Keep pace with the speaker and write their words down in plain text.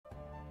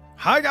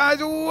Hi guys,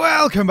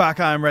 welcome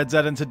back. I'm Red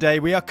Zed, and today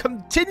we are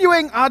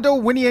continuing our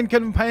Dorwinion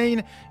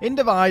campaign in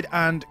Divide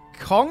and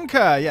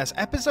Conquer. Yes,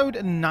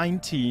 episode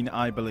 19,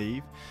 I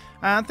believe.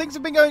 And things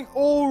have been going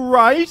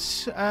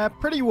alright,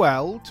 pretty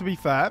well, to be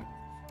fair.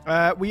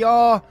 We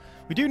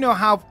do now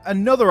have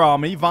another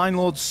army,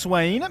 Vinelord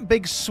Swain,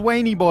 big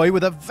Swainy boy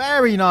with a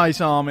very nice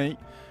army,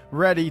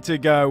 ready to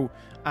go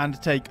and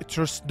take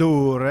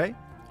Tusture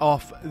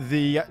off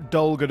the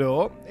Dol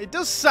Guldor. It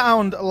does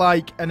sound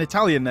like an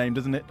Italian name,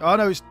 doesn't it? Oh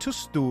no, it's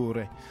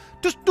Tusture.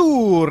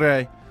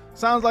 Tusture!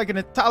 Sounds like an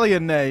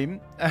Italian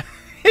name.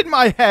 In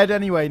my head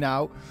anyway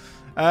now.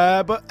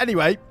 But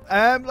anyway,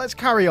 let's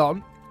carry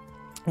on.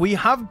 We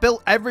have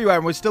built everywhere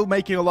and we're still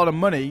making a lot of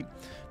money.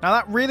 Now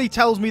that really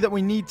tells me that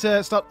we need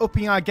to start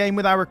upping our game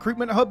with our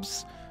recruitment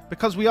hubs,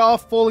 because we are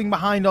falling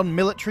behind on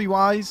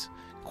military-wise.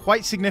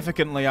 Quite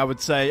significantly, I would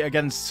say,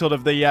 against sort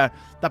of the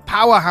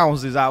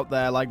powerhouses out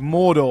there like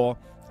Mordor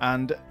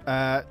and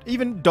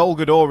even Dol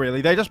Guldor, really.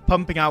 They're just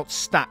pumping out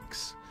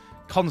stacks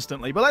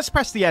constantly. But let's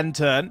press the end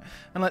turn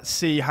and let's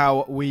see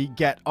how we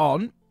get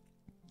on.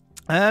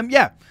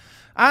 Yeah.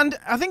 And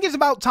I think it's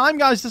about time,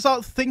 guys, to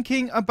start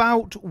thinking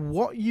about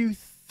what you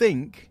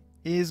think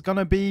is going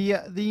to be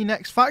the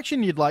next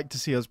faction you'd like to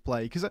see us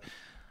play. Because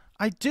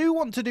I do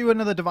want to do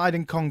another Divide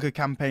and Conquer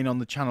campaign on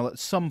the channel at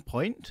some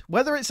point.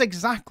 Whether it's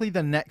exactly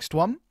the next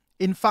one.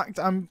 In fact,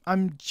 I'm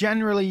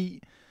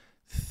generally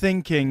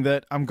thinking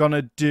that I'm going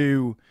to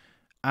do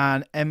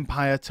an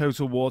Empire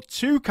Total War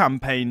 2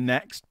 campaign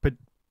next,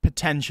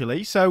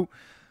 potentially. So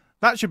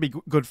that should be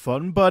good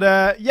fun.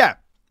 But yeah,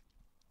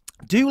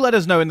 do let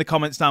us know in the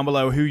comments down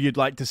below who you'd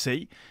like to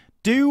see.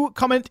 Do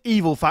comment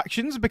evil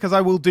factions, because I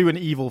will do an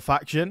evil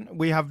faction.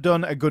 We have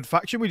done a good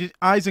faction. We did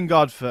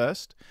Isengard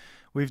first.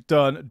 We've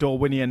done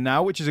Dorwinion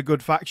now, which is a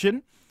good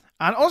faction.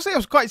 And honestly, I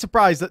was quite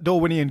surprised that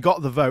Dorwinion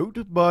got the vote.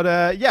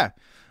 But yeah,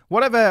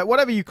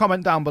 whatever you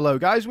comment down below,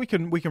 guys, we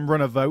can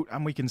run a vote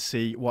and we can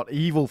see what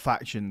evil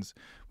factions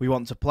we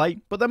want to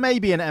play. But there may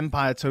be an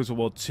Empire Total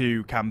War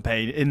 2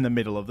 campaign in the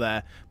middle of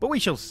there, but we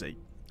shall see.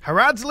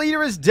 Harad's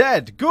leader is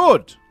dead.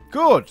 Good.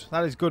 Good.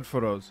 That is good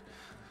for us.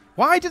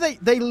 Why do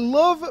they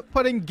love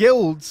putting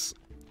guilds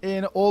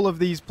in all of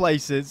these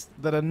places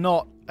that are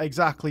not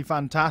exactly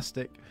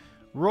fantastic?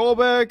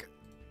 Burgh,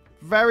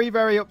 very,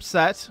 very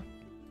upset.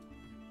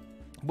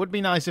 Would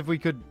be nice if we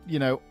could, you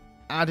know,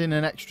 add in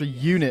an extra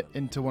unit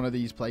into one of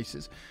these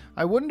places.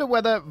 I wonder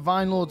whether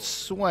Vinelord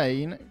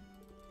Swain...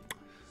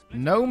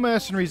 No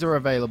mercenaries are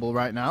available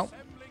right now.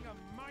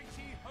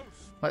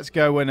 Let's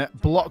go and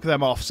block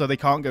them off so they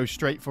can't go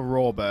straight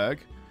for Burgh.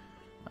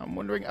 I'm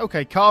wondering...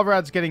 Okay,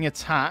 Carvarad's getting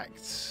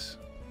attacked.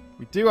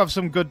 We do have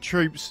some good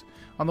troops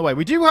on the way.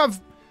 We do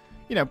have,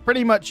 you know,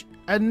 pretty much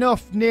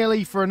enough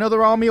nearly for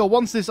another army, or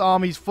once this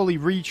army's fully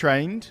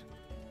retrained.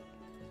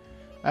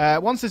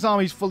 Once this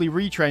army's fully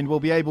retrained, we'll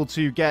be able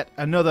to get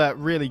another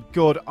really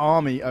good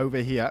army over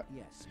here.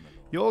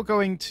 You're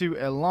going to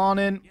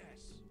Elanin.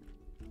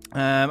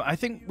 I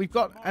think we've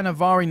got an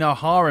Avari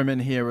Naharim in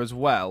here as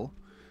well,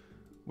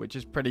 which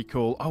is pretty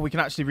cool. Oh, we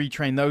can actually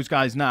retrain those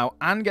guys now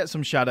and get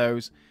some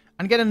shadows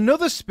and get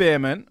another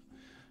spearman.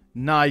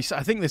 Nice.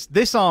 I think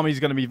this army is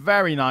going to be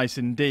very nice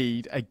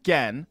indeed.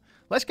 Again,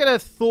 let's get a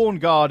Thorn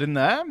Guard in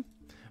there.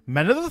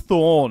 Men of the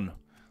Thorn.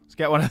 Let's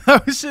get one of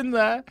those in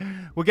there.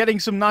 We're getting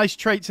some nice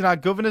traits in our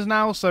governors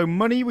now. So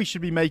money, we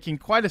should be making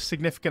quite a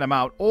significant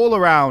amount. All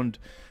around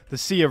the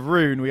Sea of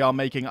Rhun, we are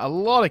making a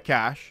lot of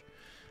cash.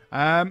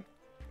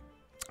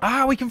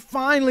 We can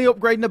finally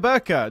upgrade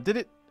Naburka. Did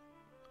it?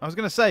 I was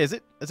going to say, has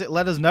it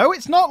let us know?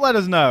 It's not let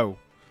us know.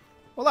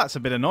 Well, that's a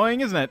bit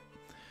annoying, isn't it?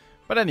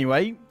 But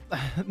anyway,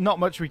 not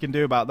much we can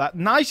do about that.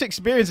 Nice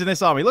experience in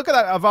this army. Look at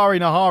that Avari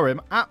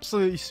Naharim.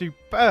 Absolutely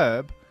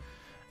superb.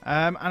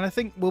 And I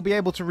think we'll be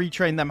able to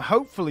retrain them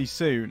hopefully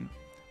soon.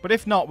 But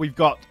if not, we've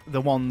got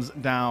the ones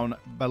down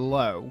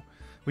below.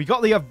 We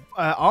got the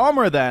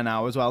armorer there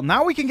now as well.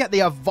 Now we can get the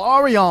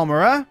Avari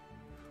armorer.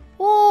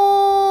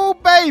 Oh,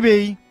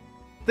 baby.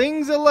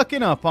 Things are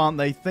looking up, aren't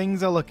they?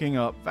 Things are looking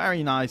up.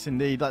 Very nice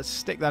indeed. Let's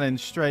stick that in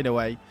straight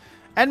away.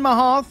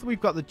 Enmaharth, we've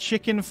got the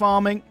chicken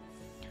farming.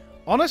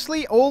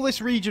 Honestly, all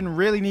this region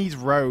really needs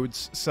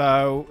roads.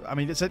 So, I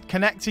mean, it's a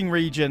connecting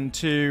region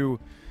to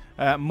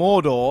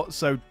Mordor.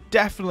 So,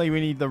 definitely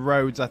we need the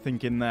roads, I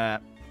think, in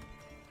there.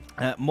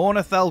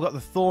 Mornathel got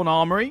the Thorn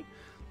Armory.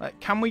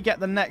 Can we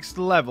get the next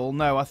level?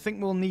 No, I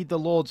think we'll need the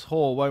Lord's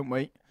Hall, won't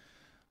we?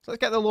 So,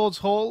 let's get the Lord's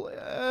Hall.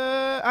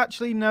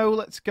 Actually, no,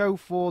 let's go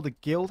for the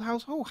Guild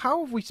House. Oh,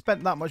 how have we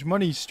spent that much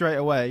money straight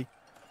away?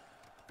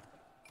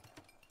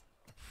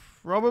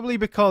 Probably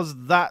because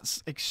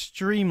that's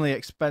extremely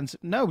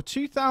expensive. No,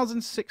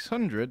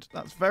 2,600.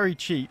 That's very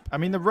cheap. I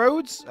mean, the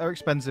roads are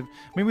expensive.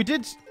 I mean, we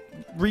did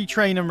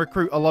retrain and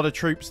recruit a lot of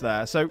troops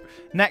there. So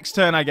next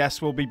turn, I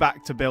guess, we'll be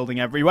back to building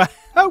everywhere.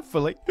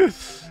 Hopefully.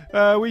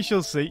 We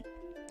shall see.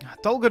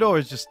 Dol Guldor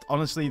is just,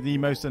 honestly, the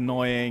most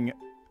annoying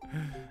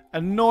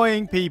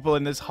people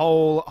in this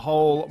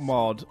whole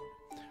mod.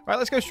 Right,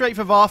 let's go straight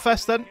for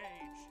Varfest then.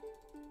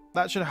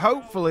 That should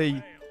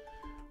hopefully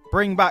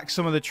bring back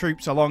some of the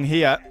troops along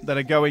here that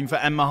are going for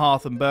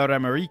Emmaharth and Burgh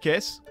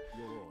Emmericus.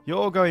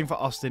 You're going for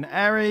Austin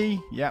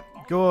Eri. Yep,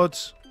 good.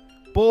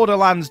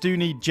 Borderlands do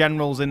need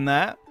generals in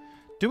there.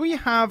 Do we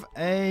have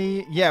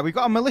a... Yeah, we've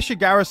got a militia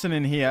garrison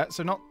in here,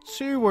 so not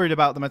too worried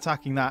about them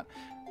attacking that.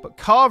 But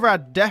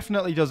Carvarad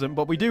definitely doesn't,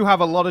 but we do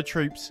have a lot of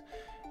troops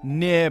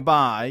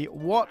nearby.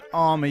 What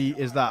army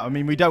is that? I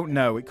mean, we don't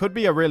know. It could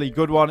be a really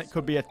good one. It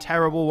could be a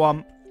terrible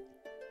one.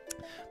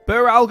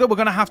 Burgh Alge, we're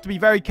going to have to be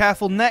very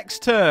careful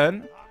next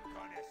turn.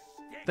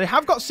 They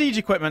have got siege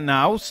equipment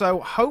now, so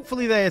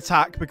hopefully they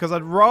attack, because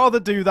I'd rather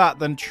do that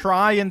than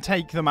try and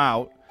take them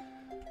out.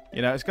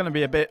 You know, it's going to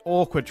be a bit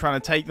awkward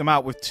trying to take them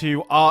out with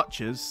 2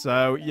 archers.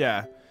 So,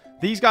 yeah.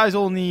 These guys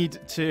all need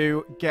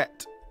to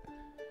get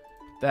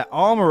their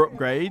armor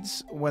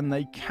upgrades when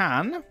they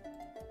can.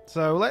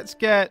 So, let's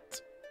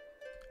get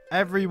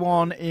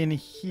everyone in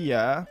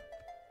here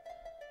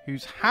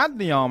who's had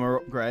the armor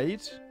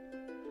upgrade.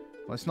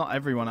 Well, it's not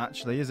everyone,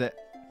 actually, is it?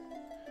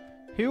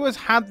 Who has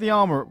had the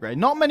armor upgrade?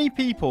 Not many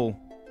people.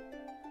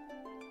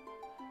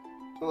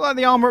 Looks like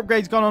the armor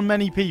upgrade's gone on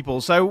many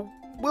people, so...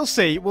 We'll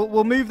see.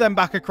 We'll move them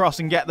back across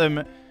and get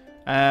them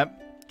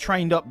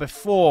trained up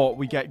before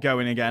we get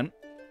going again.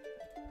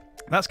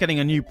 That's getting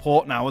a new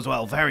port now as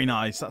well. Very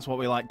nice. That's what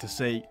we like to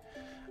see.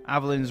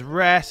 Avelin's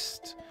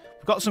Rest.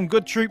 We've got some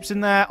good troops in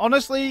there.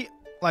 Honestly,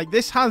 like,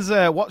 this has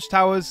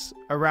watchtowers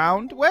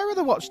around. Where are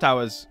the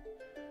watchtowers?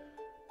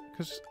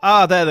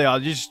 There they are.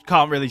 You just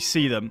can't really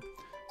see them.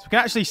 So we can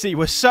actually see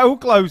we're so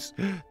close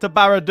to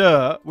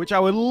Barad-dûr, which I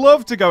would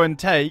love to go and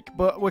take,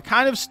 but we're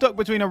kind of stuck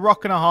between a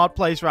rock and a hard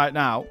place right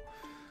now.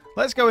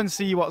 Let's go and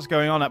see what's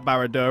going on at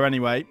Barad-dûr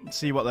anyway.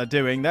 See what they're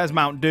doing. There's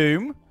Mount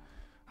Doom.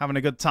 Having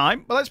a good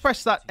time. But let's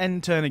press that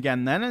end turn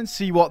again then and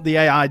see what the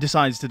AI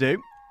decides to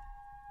do.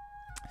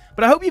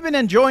 But I hope you've been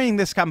enjoying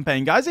this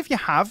campaign, guys. If you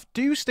have,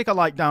 do stick a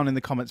like down in the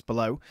comments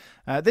below.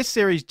 This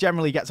series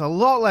generally gets a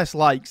lot less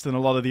likes than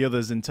a lot of the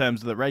others in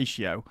terms of the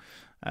ratio.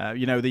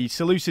 You know, the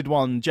Seleucid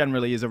one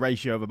generally is a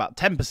ratio of about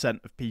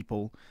 10% of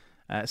people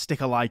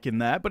stick a like in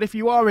there. But if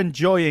you are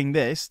enjoying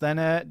this,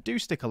 then do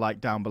stick a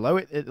like down below.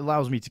 It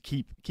allows me to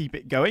keep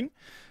it going.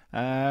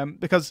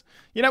 Because,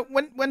 you know,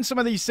 when some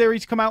of these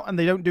series come out and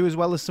they don't do as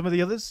well as some of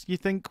the others, you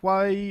think,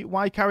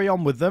 why carry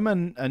on with them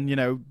and you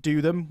know,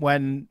 do them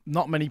when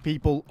not many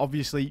people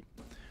obviously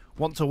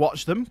want to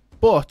watch them.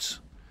 But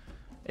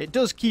it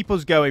does keep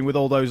us going with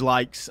all those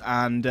likes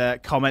and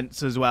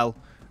comments as well.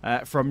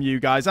 From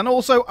you guys. And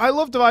also, I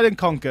love Divide and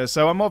Conquer,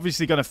 so I'm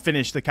obviously going to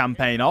finish the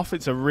campaign off.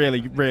 It's a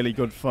really, really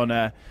good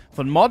fun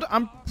mod.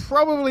 I'm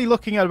probably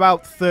looking at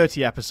about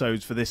 30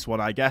 episodes for this one,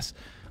 I guess.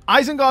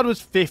 Isengard was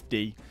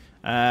 50,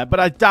 but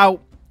I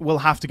doubt we'll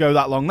have to go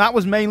that long. That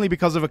was mainly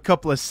because of a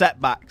couple of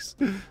setbacks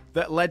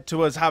that led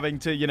to us having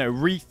to, you know,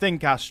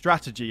 rethink our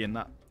strategy in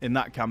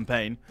that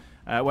campaign.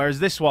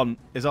 Whereas this one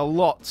is a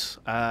lot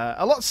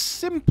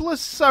simpler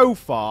so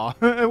far.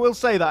 We'll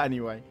say that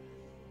anyway.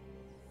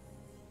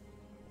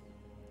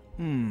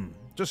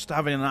 Just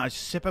having a nice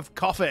sip of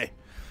coffee.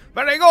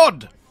 Very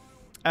good.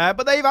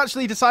 But they've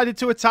actually decided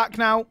to attack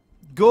now.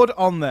 Good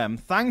on them.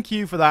 Thank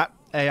you for that,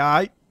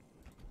 AI.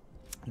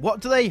 What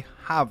do they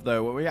have,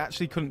 though? We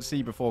actually couldn't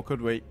see before, could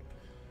we?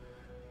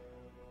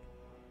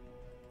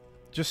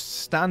 Just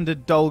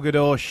standard Dol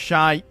Guldur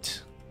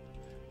shite.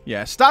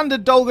 Yeah,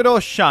 standard Dol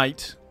Guldur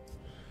shite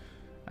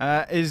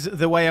is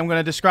the way I'm going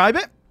to describe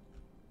it.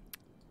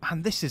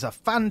 And this is a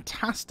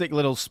fantastic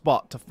little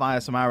spot to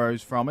fire some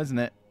arrows from, isn't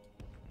it?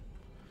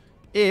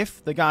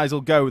 If the guys will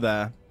go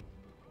there.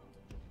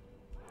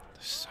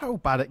 They're so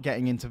bad at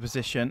getting into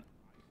position.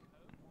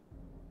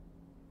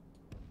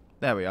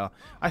 There we are.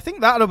 I think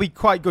that'll be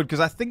quite good,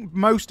 because I think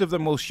most of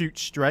them will shoot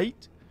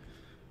straight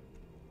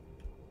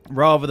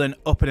rather than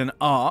up in an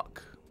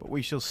arc. But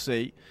we shall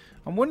see.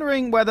 I'm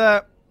wondering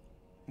whether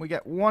we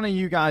get one of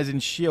you guys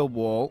in shield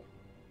wall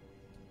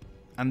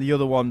and the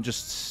other one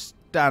just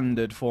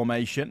standard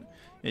formation.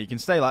 Yeah, you can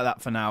stay like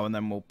that for now, and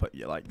then we'll put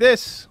you like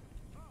this.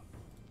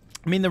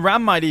 I mean, the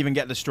ram might even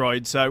get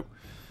destroyed, so,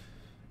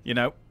 you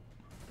know.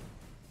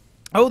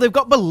 Oh, they've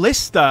got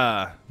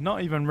ballista.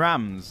 Not even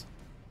rams.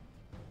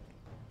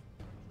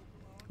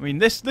 I mean,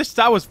 this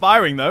tower's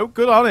firing, though.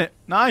 Good on it.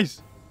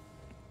 Nice.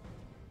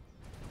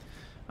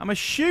 I'm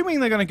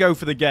assuming they're going to go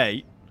for the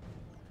gate.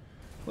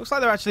 Looks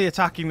like they're actually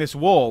attacking this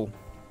wall.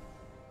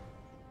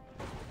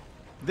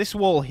 This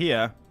wall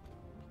here.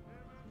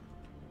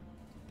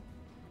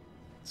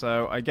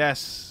 So, I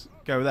guess...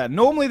 go there.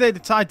 Normally they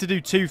decide to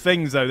do 2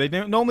 things, though. They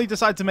don't normally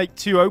decide to make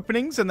 2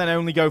 openings and then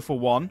only go for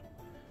 1,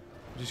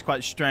 which is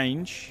quite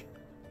strange.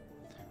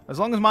 As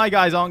long as my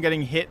guys aren't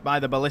getting hit by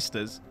the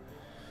ballistas.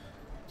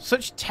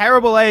 Such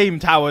terrible aim,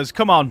 towers.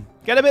 Come on.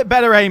 Get a bit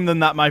better aim than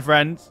that, my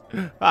friends.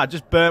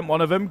 Just burnt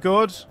one of them.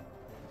 Good.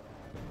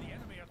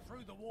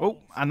 Oh,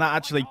 and that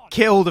actually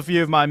killed a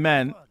few of my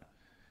men.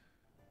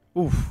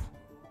 Oof.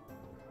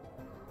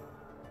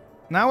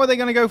 Now are they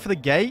going to go for the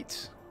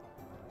gate?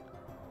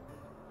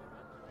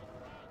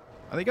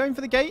 Are they going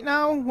for the gate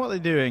now? What are they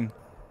doing?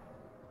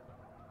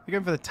 They're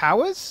going for the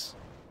towers?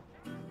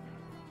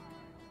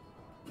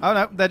 Oh,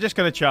 no. They're just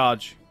going to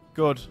charge.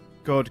 Good.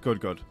 Good, good,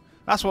 good.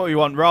 That's what we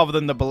want, rather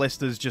than the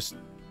ballistas just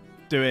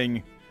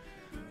doing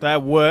their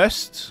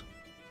worst.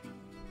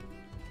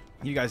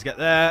 You guys get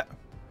there.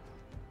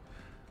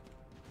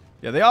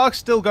 Yeah, they are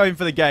still going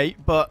for the gate,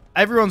 but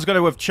everyone's going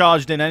to have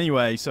charged in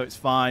anyway, so it's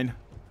fine.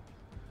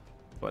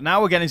 But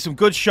now we're getting some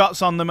good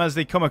shots on them as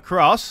they come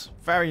across.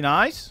 Very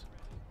nice.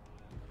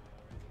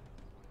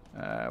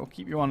 We'll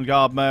keep you on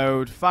guard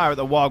mode. Fire at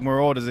the Warg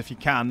Marauders if you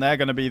can. They're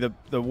going to be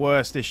the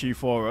worst issue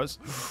for us.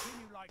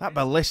 That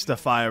ballista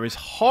fire is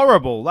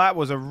horrible. That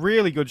was a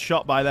really good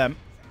shot by them.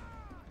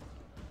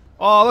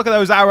 Oh, look at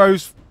those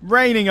arrows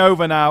raining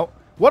over now.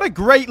 What a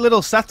great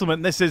little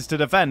settlement this is to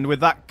defend with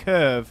that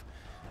curve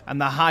and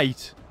the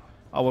height.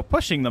 Oh, we're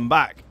pushing them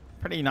back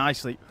pretty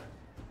nicely.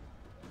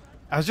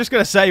 I was just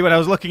going to say when I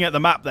was looking at the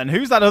map then,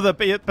 who's that other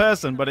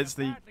person? But it's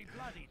the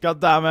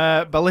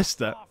goddamn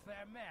ballista.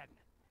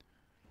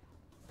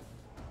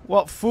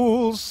 What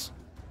fools.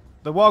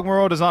 The Warg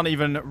Marauders aren't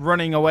even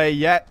running away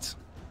yet.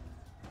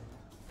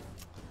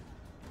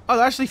 Oh,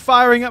 they're actually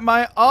firing at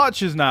my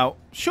archers now.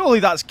 Surely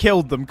that's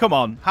killed them. Come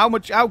on. How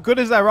good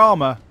is their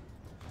armor?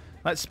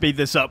 Let's speed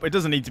this up. It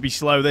doesn't need to be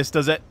slow, this,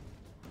 does it?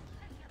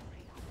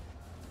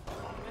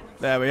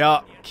 There we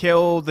are.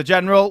 Killed the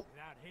general.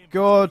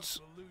 Good.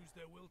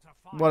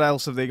 What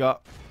else have they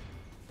got?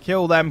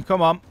 Kill them.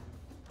 Come on.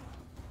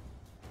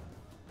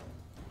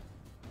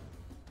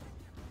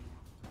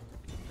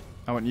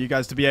 I want you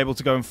guys to be able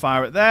to go and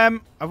fire at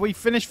them. Have we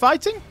finished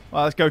fighting?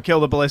 Well, let's go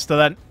kill the ballista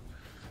then.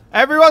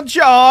 Everyone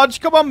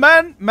charge! Come on,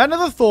 men! Men of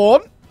the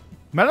Thorn!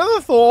 Men of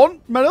the Thorn!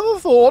 Men of the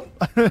Thorn!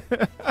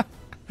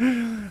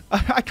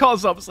 I can't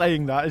stop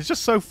saying that. It's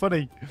just so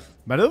funny.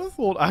 Men of the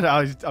Thorn.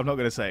 I'm not going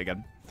to say it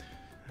again.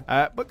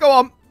 But go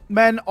on,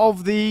 men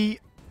of the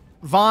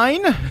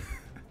Vine.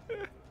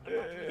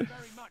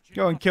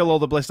 Go and kill all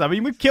the ballista. I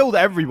mean, we've killed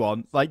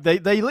everyone. Like,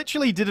 they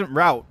literally didn't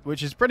rout,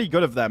 which is pretty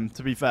good of them,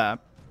 to be fair.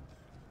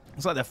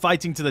 It's like they're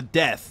fighting to the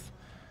death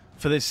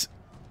for this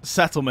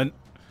settlement.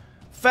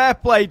 Fair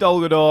play, Dol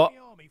Guldor.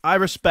 I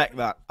respect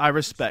that. I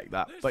respect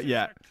that. But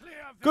yeah,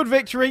 good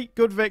victory.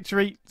 Good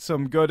victory.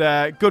 Some good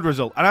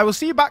result. And I will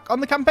see you back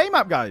on the campaign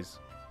map, guys.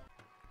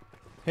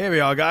 Here we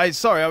are, guys.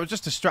 Sorry, I was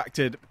just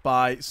distracted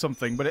by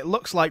something. But it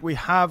looks like we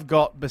have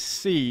got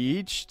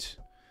besieged.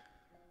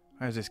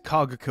 Where's this?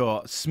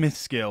 Cargarcourt.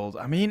 Smith's Guild.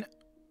 I mean,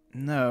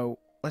 no.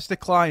 Let's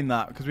decline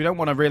that. Because we don't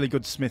want a really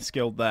good Smith's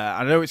Guild there.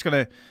 I know it's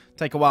going to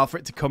take a while for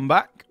it to come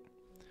back.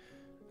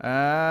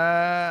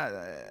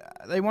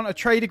 They want a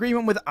trade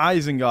agreement with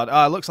Isengard.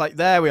 Ah, it looks like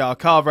there we are.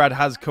 Carvarad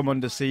has come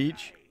under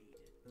siege.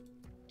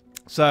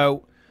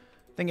 So,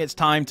 I think it's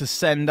time to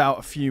send out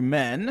a few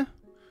men.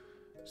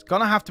 It's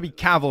going to have to be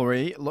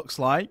cavalry, it looks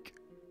like.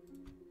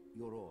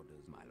 Your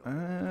orders, my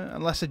lord.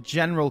 Unless a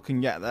general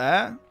can get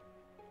there.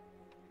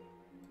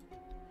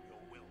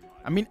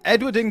 I mean,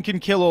 Edwardin can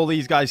kill all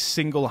these guys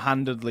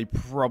single-handedly,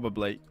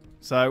 probably.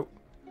 So,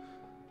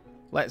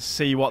 let's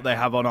see what they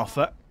have on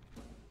offer.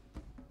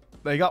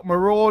 They got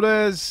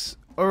Marauders,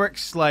 Uruk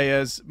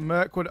Slayers,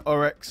 Mirkwood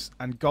Uruks,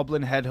 and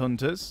Goblin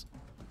Headhunters.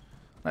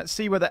 Let's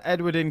see whether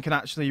Edwardin can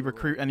actually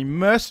recruit any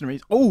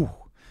mercenaries.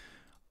 Oh!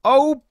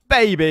 Oh,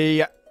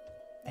 baby!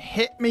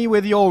 Hit me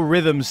with your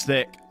rhythm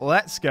stick.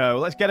 Let's go.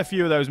 Let's get a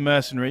few of those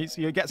mercenaries.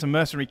 You get some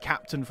mercenary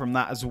captain from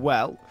that as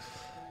well.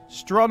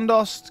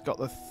 Strondost got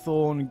the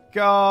Thorn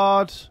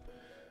Guard.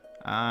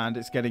 And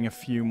it's getting a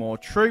few more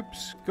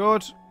troops.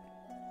 Good.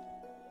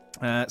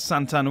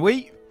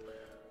 Santanui.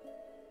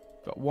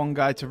 Got one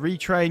guy to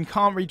retrain.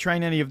 Can't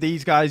retrain any of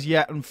these guys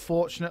yet,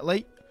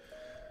 unfortunately.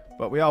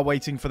 But we are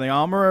waiting for the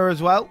armorer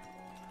as well.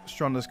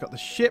 Stronda's got the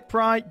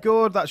shipwright.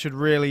 Good. That should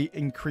really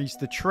increase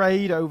the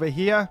trade over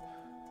here.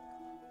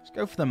 Let's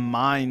go for the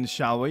mines,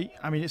 shall we?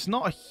 I mean, it's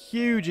not a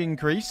huge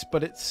increase,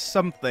 but it's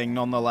something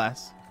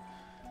nonetheless.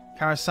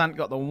 Coruscant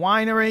got the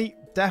winery.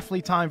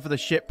 Definitely time for the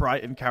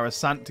shipwright in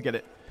Coruscant to get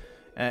it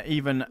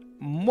even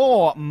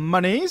more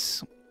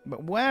monies.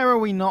 But where are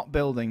we not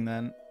building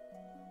then?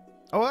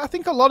 Oh, I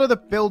think a lot of the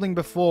building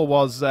before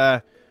was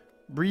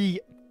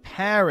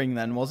repairing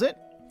then, was it?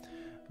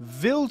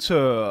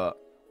 Viltur.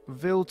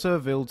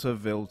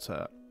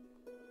 Viltur.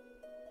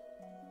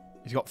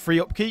 He's got free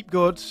upkeep,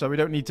 good, so we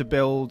don't need to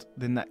build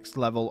the next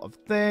level of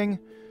thing.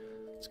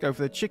 Let's go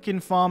for the chicken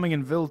farming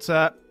in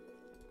Viltur.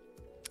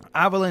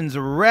 Avelin's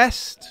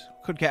Rest.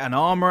 Could get an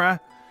armorer.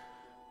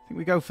 I think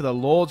we go for the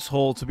Lord's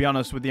Hall, to be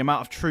honest, with the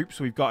amount of troops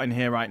we've got in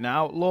here right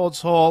now.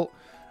 Lord's Hall.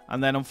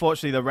 And then,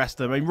 unfortunately, the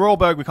rest of them. I mean,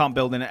 Rawburg we can't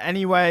build in it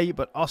anyway,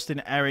 but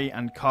Austin, Eri,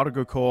 and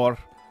Cargarcourt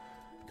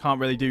can't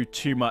really do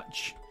too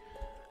much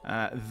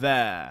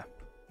there.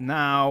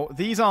 Now,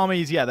 these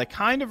armies, yeah, they're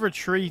kind of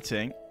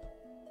retreating.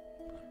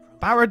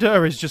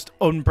 Barad-dûr is just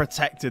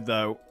unprotected,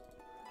 though.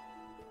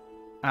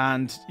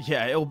 And,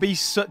 yeah, it'll be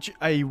such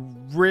a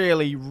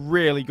really,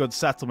 really good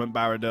settlement,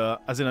 Barad-dûr.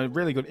 As in a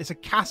really good... It's a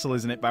castle,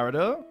 isn't it,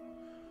 Barad-dûr?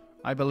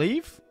 I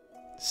believe?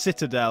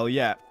 Citadel,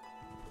 yeah.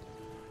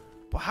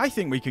 But I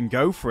think we can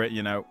go for it,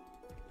 you know.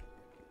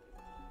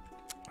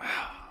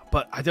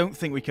 But I don't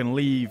think we can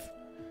leave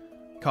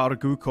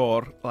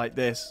Cargarcourt like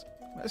this.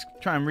 Let's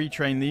try and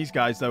retrain these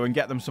guys, though, and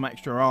get them some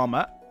extra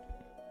armor.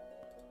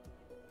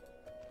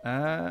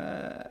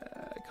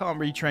 Can't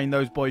retrain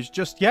those boys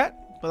just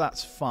yet, but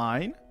that's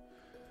fine.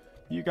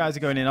 You guys are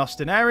going in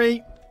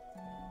Ostinary.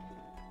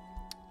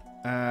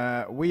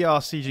 We are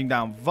sieging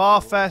down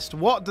Varfest.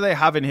 What do they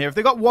have in here? If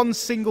they've got one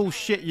single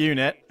shit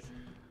unit,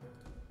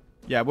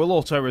 yeah, we'll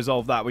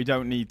auto-resolve that. We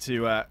don't need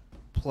to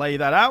play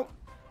that out.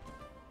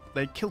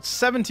 They killed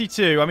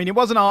 72. I mean, it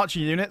was an archer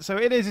unit, so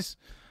it is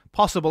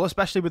possible,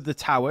 especially with the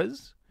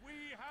towers.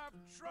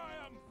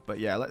 But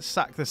yeah, let's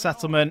sack the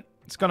settlement.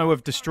 It's going to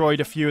have destroyed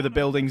a few of the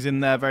buildings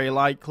in there, very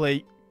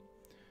likely.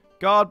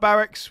 Guard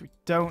barracks, we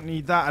don't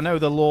need that. I know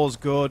the law's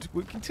good.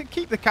 We can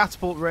keep the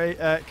catapult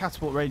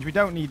range. We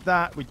don't need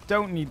that. We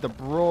don't need the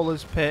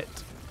brawler's pit.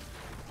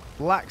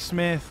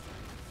 Blacksmith,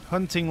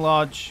 hunting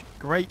lodge,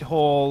 great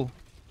hall,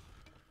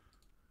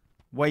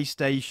 way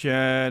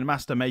station,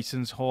 master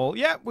mason's hall.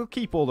 Yeah, we'll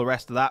keep all the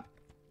rest of that.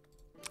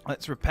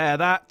 Let's repair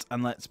that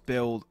and let's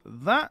build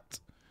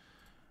that.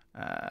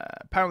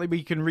 Apparently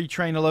we can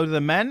retrain a load of the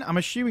men. I'm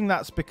assuming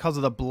that's because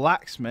of the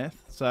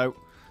blacksmith. So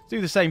let's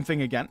do the same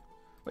thing again.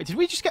 Wait, did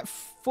we just get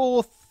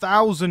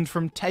 4,000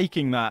 from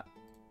taking that?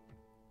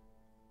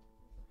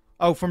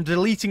 Oh, from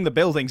deleting the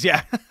buildings,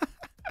 yeah.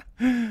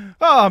 Oh,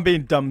 I'm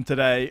being dumb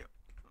today.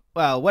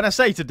 Well, when I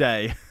say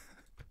today,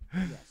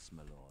 Yes,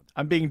 my lord.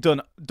 I'm being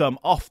dumb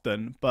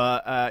often.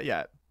 But,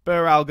 yeah,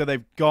 Burgh,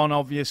 they've gone,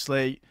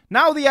 obviously.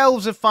 Now the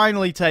elves have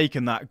finally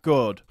taken that.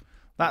 Good.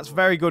 That's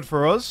very good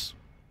for us.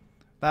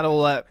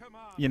 That'll,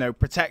 you know,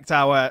 protect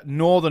our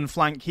northern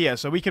flank here.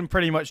 So we can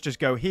pretty much just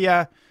go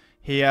here,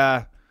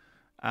 here,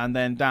 and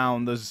then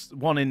down. There's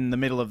one in the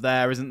middle of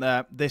there, isn't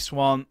there? This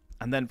one.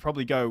 And then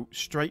probably go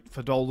straight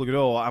for Dol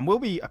Guldor. And we'll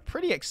be a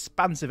pretty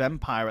expansive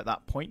empire at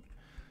that point.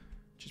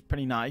 Which is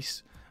pretty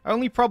nice.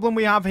 Only problem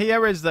we have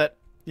here is that,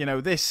 you know,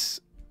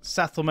 this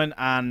settlement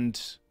and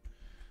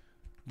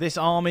this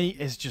army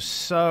is just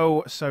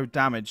so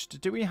damaged.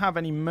 Do we have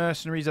any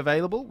mercenaries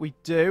available? We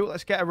do.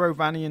 Let's get a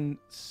Rovanian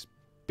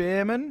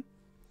spearman.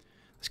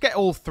 Let's get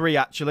all three,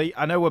 actually.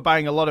 I know we're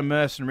buying a lot of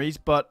mercenaries,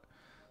 but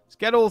let's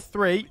get all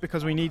three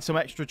because we need some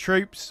extra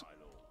troops.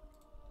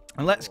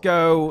 And let's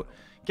go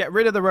get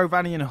rid of the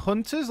Rovanian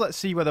hunters. Let's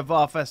see whether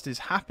Varfest is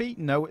happy.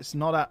 No, it's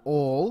not at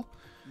all.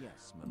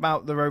 Yes,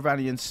 About the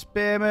Rovanian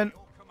spearmen.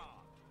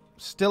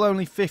 Still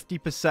only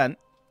 50%.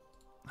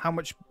 How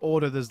much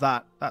order does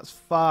that? That's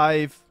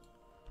 5.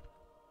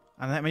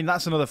 And I mean,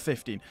 that's another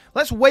 15.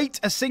 Let's wait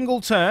a single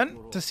turn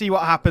to see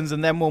what happens,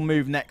 and then we'll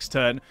move next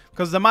turn.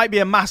 Because there might be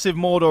a massive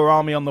Mordor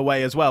army on the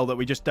way as well that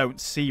we just don't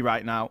see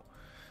right now.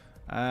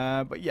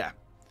 But yeah.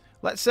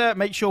 Let's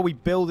make sure we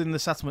build in the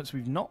settlements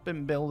we've not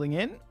been building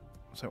in.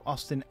 So,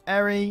 Austin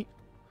Erie.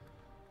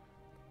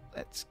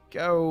 Let's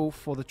go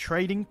for the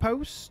trading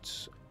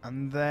posts.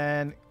 And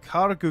then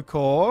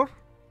Cargukor.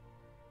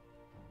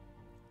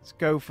 Let's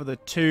go for the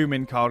tomb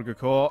in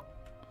Cargukor.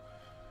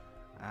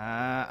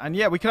 And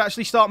yeah, we could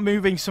actually start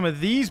moving some of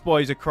these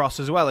boys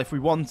across as well if we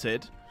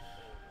wanted.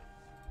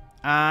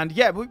 And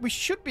yeah, we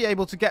should be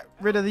able to get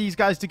rid of these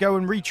guys to go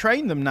and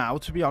retrain them now,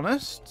 to be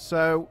honest.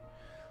 So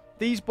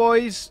these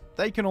boys,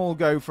 they can all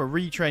go for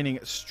retraining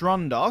at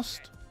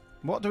Strondost.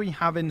 What do we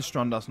have in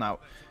Strondost now?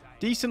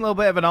 Decent little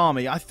bit of an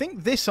army. I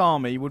think this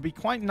army would be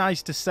quite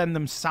nice to send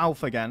them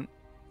south again.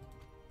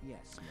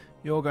 yes, my lord.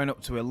 You're going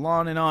up to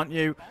Ilanin, aren't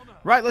you?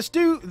 Right, let's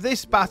do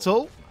this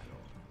battle.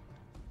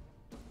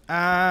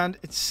 And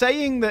it's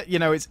saying that, you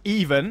know, it's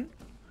even.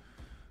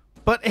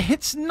 But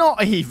it's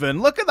not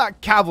even. Look at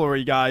that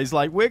cavalry, guys.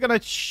 Like, we're going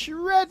to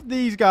shred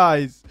these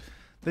guys.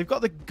 They've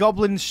got the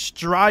Goblin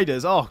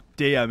Striders. Oh,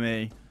 dear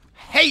me.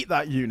 Hate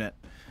that unit.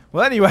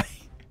 Well, anyway.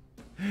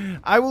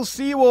 I will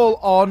see you all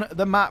on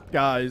the map,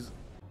 guys.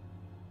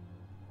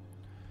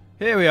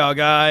 Here we are,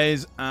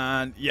 guys.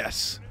 And,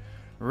 yes.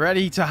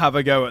 Ready to have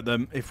a go at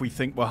them if we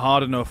think we're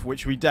hard enough,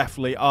 which we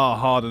definitely are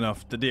hard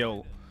enough to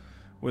deal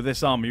with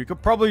this army. We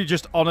could probably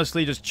just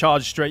honestly just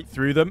charge straight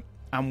through them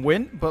and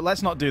win, but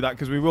let's not do that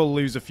because we will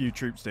lose a few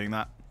troops doing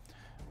that.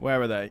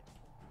 Where are they?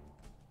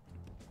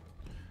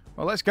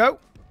 Well, let's go.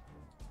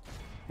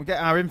 We'll get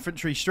our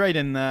infantry straight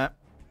in there.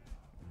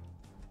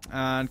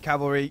 And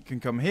cavalry can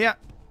come here.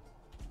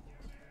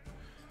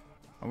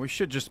 And we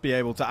should just be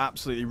able to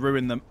absolutely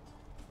ruin them.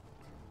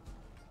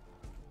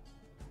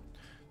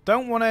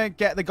 Don't want to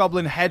get the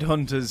Goblin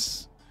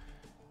Headhunters,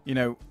 you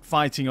know,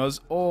 fighting us,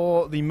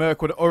 or the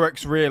Mirkwood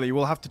Uruks, really.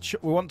 We'll have to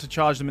we want to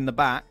charge them in the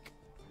back.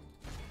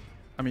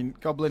 I mean,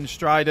 Goblin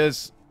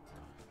Striders,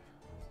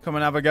 come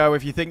and have a go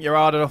if you think you're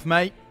hard enough,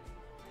 mate.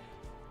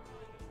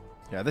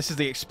 Yeah, this is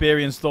the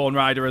experienced Thorn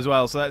Rider as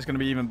well, so that's going to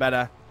be even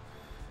better.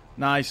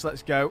 Nice,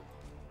 let's go.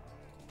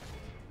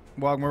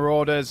 Wild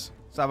Marauders,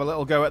 let's have a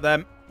little go at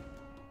them.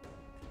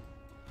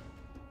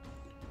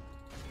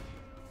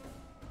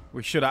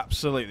 We should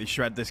absolutely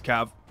shred this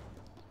cav.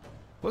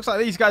 Looks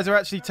like these guys are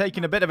actually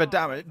taking a bit of a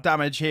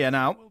damage here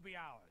now.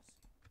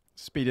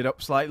 Speed it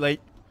up slightly.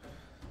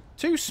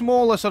 Two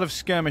smaller sort of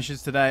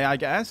skirmishes today, I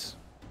guess.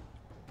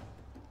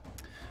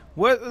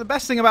 The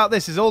best thing about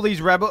this is all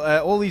these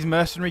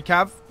mercenary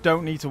cav,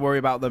 don't need to worry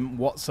about them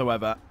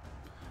whatsoever.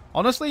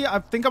 Honestly, I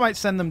think I might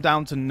send them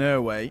down to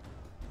Norway.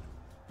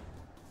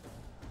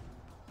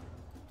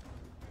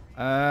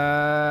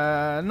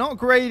 Not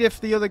great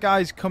if the other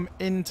guys come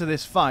into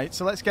this fight,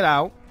 so let's get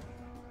out.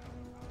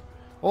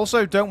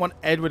 Also, don't want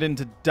Edwardin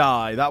to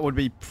die. That would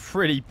be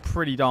pretty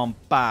darn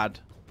bad.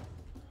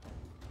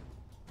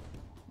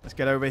 Let's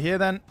get over here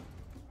then.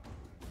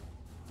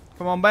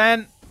 Come on,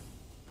 Ben.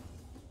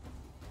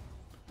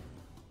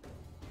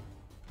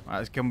 Alright,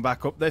 let's come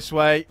back up this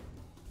way.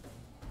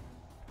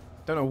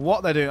 Don't know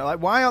what they're doing. Like,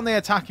 why aren't they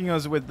attacking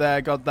us with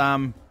their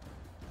goddamn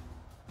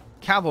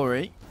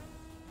cavalry?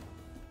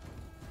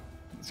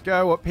 Let's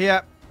go up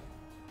here.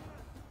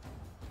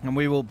 And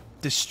we will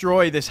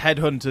destroy this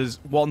headhunters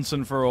once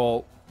and for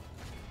all.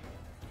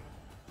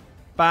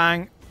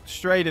 Bang.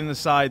 Straight in the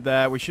side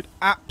there. We should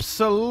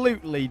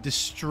absolutely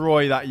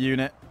destroy that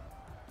unit.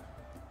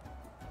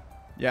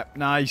 Yep,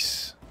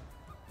 nice.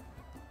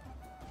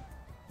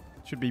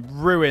 Should be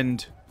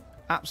ruined.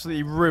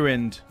 Absolutely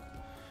ruined.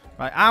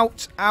 Right,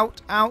 out,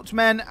 out, out,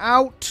 men,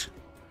 out.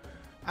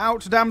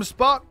 Out, damn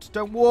spot.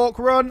 Don't walk,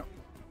 run.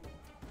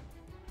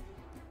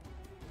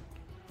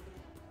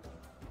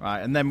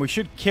 Right, and then we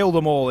should kill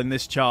them all in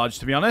this charge,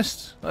 to be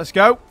honest. Let's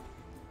go.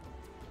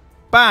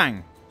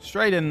 Bang.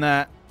 Straight in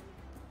there.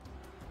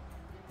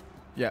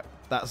 Yep,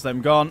 that's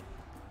them gone.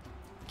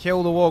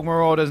 Kill the Warg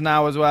Marauders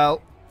now as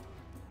well.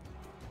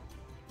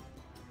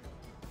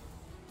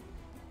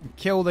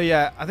 Kill the,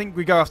 I think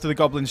we go after the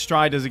Goblin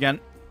Striders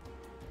again.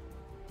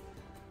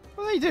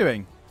 What are they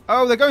doing?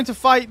 Oh, they're going to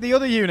fight the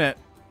other unit.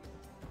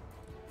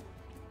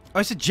 Oh,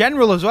 it's a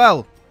general as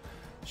well.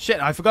 Shit,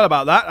 I forgot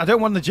about that. I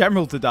don't want the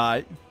general to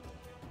die.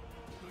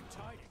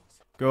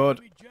 Good.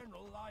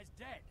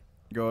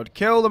 Good.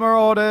 Kill the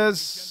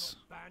Marauders.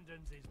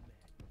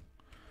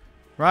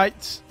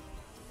 Right.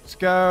 Let's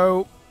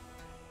go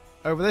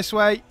over this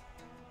way.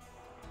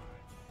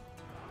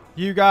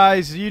 You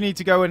guys, you need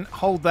to go and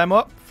hold them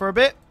up for a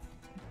bit.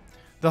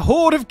 The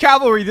horde of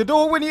cavalry, the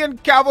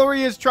Dorwinion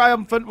cavalry is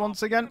triumphant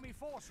once again.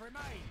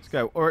 Let's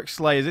go. Orc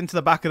Slayers into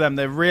the back of them.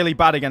 They're really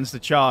bad against the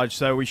charge,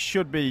 so we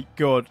should be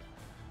good.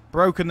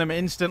 Broken them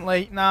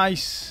instantly.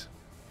 Nice.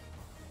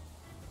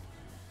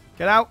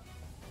 Get out.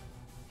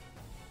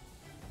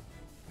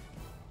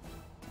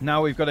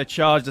 Now we've got to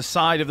charge the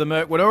side of the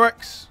Mirkwood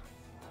Orcs.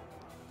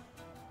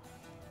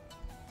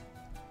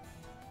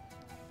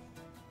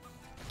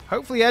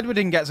 Hopefully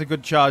Edwardin gets a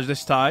good charge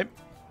this time.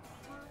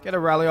 Get a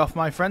rally off,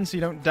 my friend, so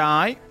you don't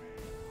die.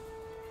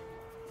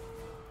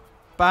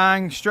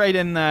 Bang, straight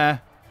in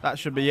there. That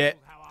should be it.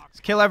 Let's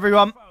kill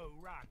everyone.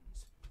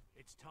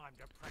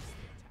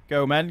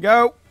 Go, men,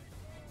 go.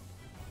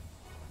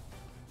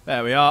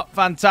 There we are.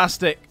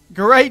 Fantastic.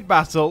 Great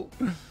battle.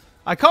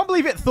 I can't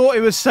believe it thought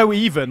it was so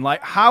even.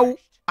 Like, how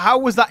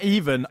was that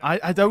even?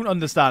 I don't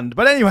understand.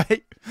 But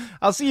anyway,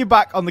 I'll see you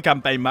back on the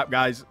campaign map,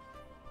 guys.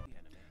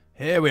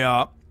 Here we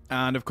are.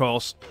 And, of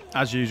course,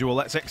 as usual,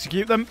 let's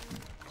execute them.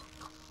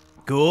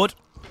 Good.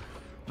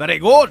 Very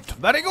good.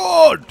 Very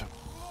good.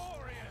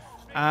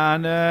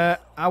 And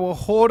our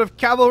horde of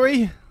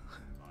cavalry.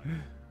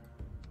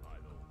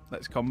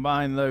 Let's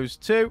combine those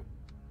two.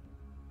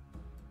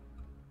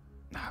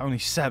 Only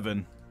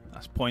 7.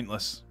 That's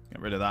pointless. Get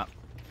rid of that.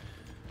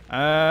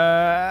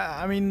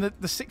 I mean,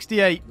 the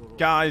 68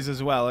 guys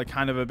as well are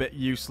kind of a bit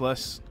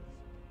useless.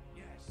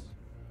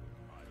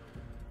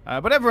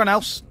 But everyone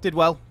else did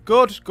well.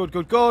 Good, good,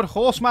 good, good.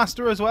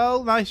 Horsemaster as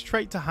well. Nice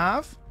trait to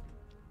have.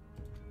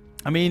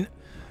 I mean,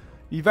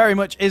 he very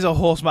much is a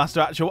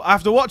Horsemaster, actually.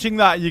 After watching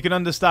that, you can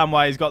understand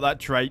why he's got that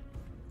trait.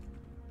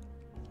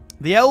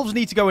 The elves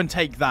need to go and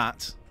take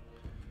that.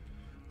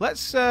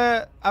 Let's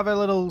have a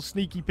little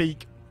sneaky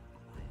peek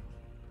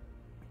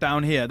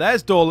down here.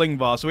 There's Dol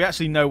Guldor, so we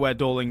actually know where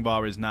Dol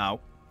Guldor is now.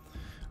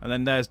 And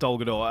then there's Dol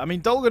Guldor. I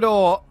mean, Dol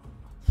Guldor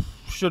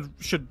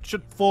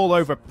should fall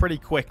over pretty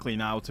quickly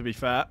now, to be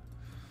fair.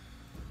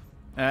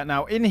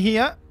 Now, in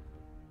here,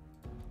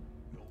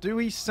 do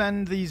we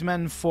send these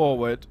men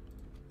forward?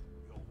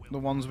 The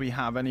ones we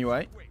have,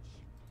 anyway.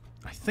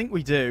 I think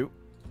we do.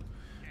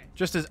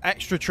 Just as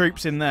extra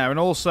troops in there, and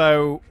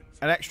also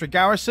an extra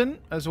garrison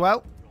as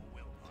well.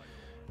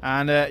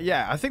 And,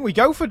 yeah, I think we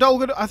go for Dol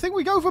Guldor. I think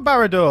we go for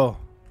Barad-dûr.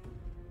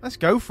 Let's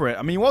go for it.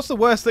 I mean, what's the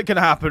worst that can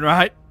happen,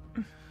 right?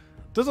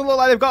 Doesn't look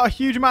like they've got a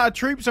huge amount of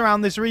troops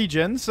around this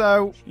region,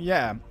 so,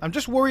 yeah. I'm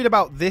just worried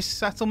about this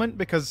settlement,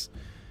 because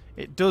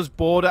it does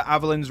border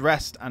Avelin's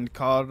Rest and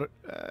Cargacor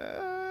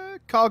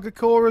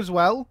as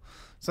well.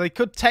 So they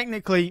could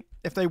technically,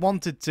 if they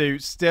wanted to,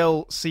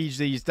 still siege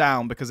these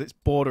down, because it's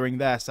bordering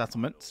their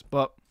settlements.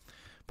 But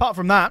apart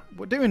from that,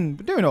 we're doing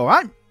all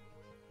right.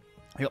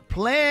 We got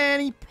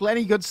plenty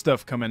good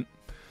stuff coming.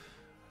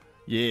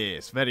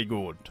 Yes, very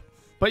good.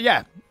 But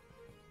yeah,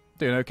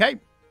 doing okay.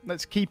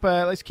 Let's keep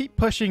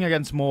pushing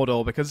against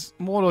Mordor, because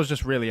Mordor's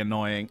just really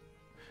annoying.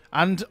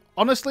 And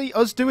honestly,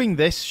 us doing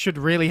this should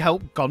really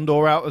help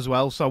Gondor out as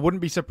well. So I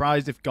wouldn't be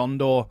surprised if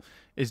Gondor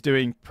is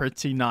doing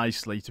pretty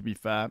nicely, to be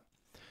fair.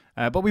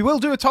 But we will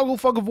do a Toggle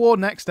Fog of War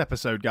next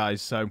episode,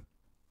 guys. So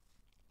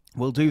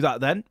we'll do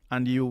that then,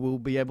 and you will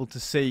be able to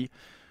see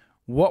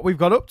what we've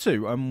got up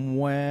to and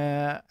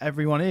where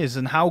everyone is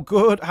and how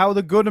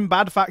the good and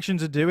bad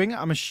factions are doing.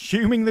 I'm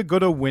assuming the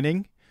good are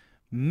winning.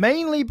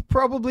 Mainly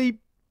because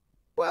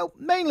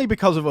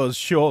of us,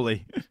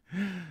 surely.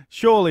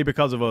 Surely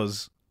because of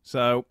us.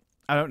 So,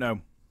 I don't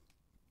know.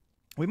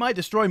 We might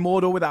destroy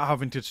Mordor without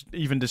having to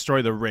even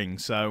destroy the ring,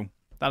 so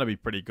that'll be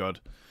pretty good.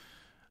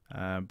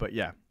 But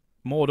yeah,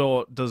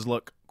 Mordor does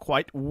look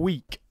quite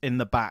weak in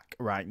the back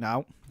right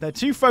now. They're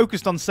too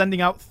focused on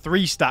sending out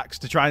 3 stacks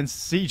to try and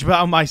siege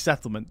down my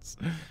settlements.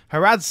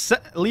 Harad's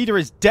leader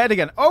is dead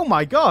again. Oh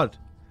my god!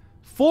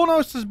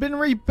 Fornos has been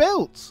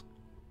rebuilt!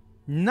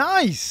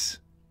 Nice!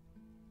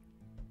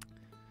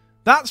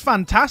 That's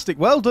fantastic.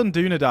 Well done,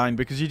 Dunedain,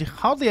 because you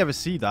hardly ever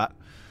see that.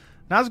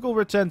 Nazgul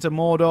returned to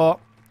Mordor.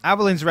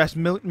 Avelin's Rest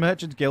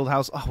Merchant's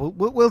Guildhouse. Oh,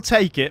 we'll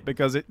take it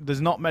because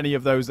there's not many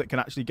of those that can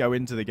actually go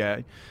into the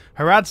game.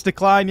 Harad's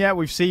Decline, yeah,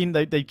 we've seen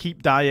they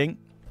keep dying.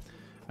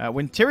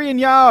 When Tyrion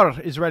Yar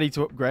is ready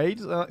to upgrade,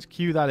 so let's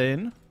cue that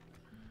in.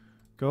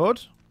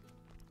 Good.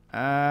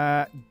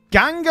 Gangrene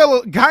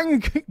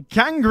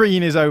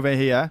is over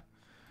here.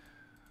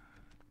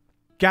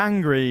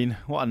 Gangrene,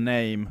 what a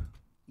name.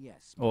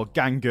 Yes. Or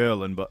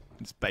Gangurlin, but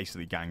it's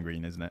basically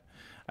Gangrene, isn't it?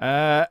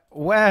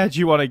 Where do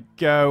you want to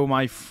go,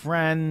 my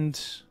friend?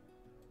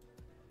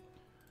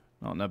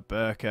 Not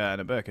Naburka.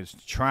 Naburka's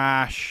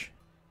trash.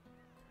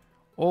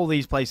 All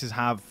these places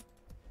have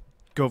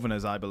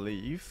governors, I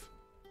believe.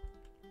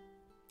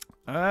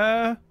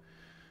 I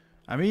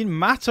mean,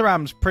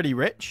 Mataram's pretty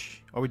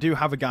rich. Or we do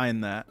have a guy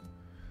in there.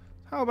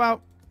 How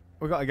about...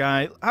 we got a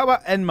guy... how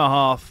about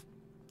Enmaharth?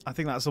 I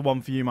think that's the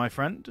one for you, my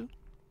friend.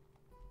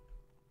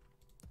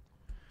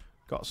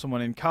 Got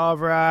someone in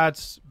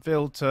Carvarad,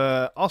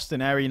 Vilter,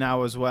 Austin Airy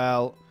now as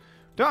well.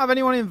 Don't have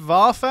anyone in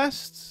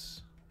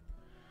Varfest.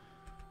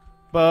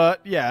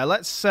 But yeah,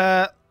 let's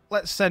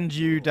send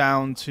you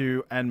down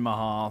to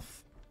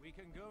Enmaharth.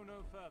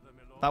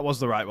 That was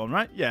the right one,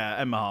 right? Yeah,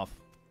 Enmaharth.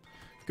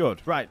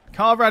 Good. Right.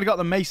 Carvarad got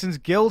the Mason's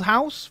Guild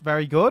House.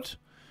 Very good.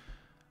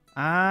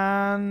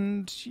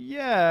 And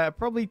yeah,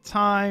 probably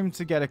time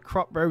to get a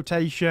crop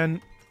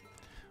rotation.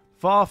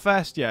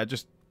 Varfest, yeah,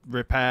 just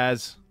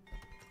repairs.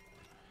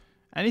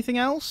 Anything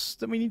else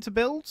that we need to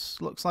build?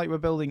 Looks like we're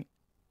building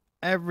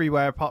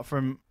everywhere apart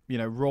from, you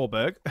know,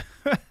 Rawburg.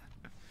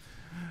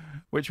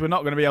 Which we're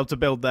not going to be able to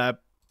build there,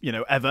 you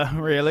know, ever,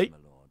 really.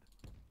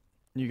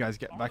 You guys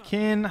get back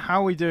in.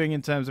 How are we doing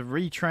in terms of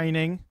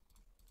retraining?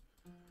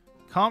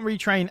 Can't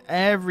retrain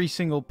every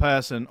single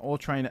person or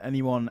train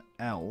anyone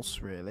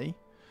else, really.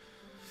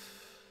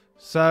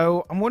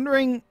 So, I'm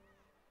wondering...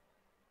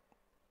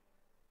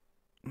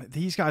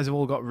 these guys have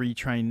all got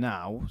retrained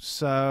now,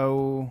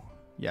 so...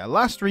 yeah,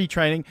 last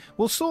retraining.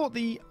 We'll sort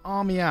the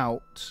army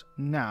out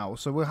now.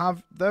 So we'll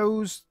have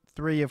those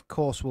 3, of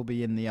course, will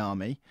be in the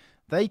army.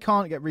 They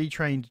can't get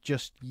retrained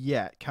just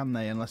yet, can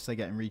they? Unless they're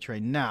getting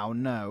retrained now.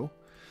 No.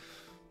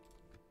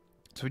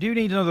 So we do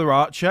need another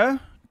archer.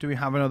 Do we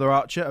have another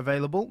archer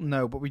available?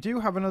 No, but we do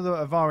have another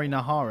Avari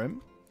Naharim.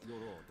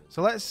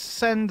 So let's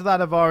send that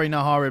Avari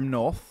Naharim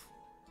north.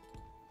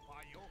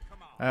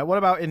 What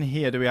about in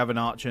here? Do we have an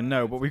archer?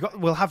 No, but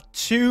we'll have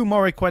 2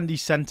 Moriquendi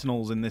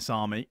Sentinels in this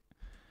army.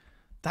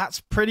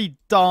 That's pretty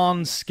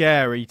darn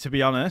scary, to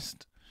be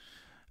honest.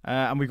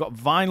 And we've got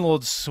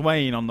Vinelord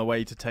Swain on the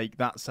way to take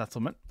that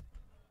settlement.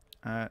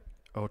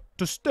 Or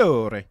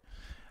Tusture.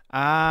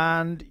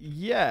 And,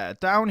 yeah,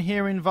 down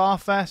here in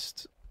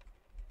Varfest.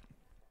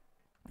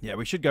 Yeah,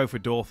 we should go for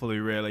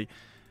Dorfalu, really.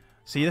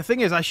 See, the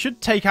thing is, I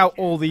should take out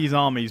all these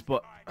armies,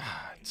 but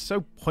it's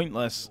so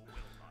pointless,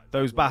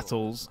 those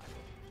battles.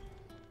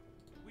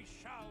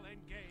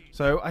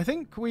 So, I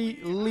think we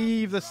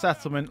leave the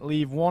settlement,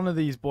 leave one of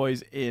these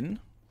boys in.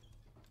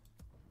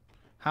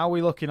 How are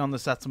we looking on the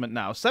settlement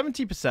now?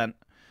 70%. So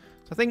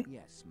I think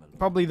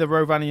probably the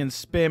Rovanian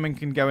Spearman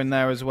can go in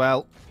there as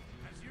well.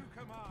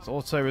 Let's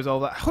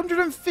auto-resolve that.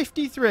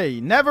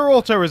 153. Never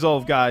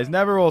auto-resolve, guys.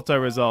 Never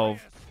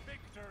auto-resolve.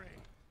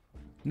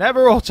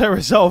 Never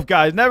auto-resolve,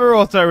 guys. Never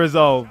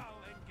auto-resolve.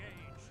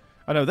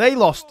 I know, they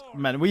lost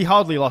men. We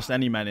hardly lost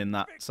any men in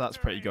that, so that's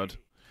pretty good.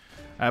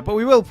 But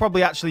we will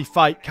probably actually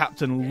fight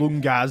Captain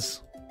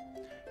Lungaz.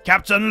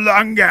 Captain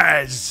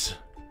Lungaz!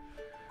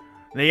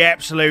 The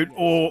absolute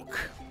orc.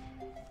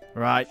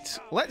 Right.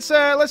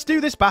 Let's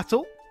do this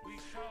battle.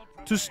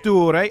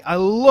 Tusture. I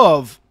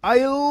love.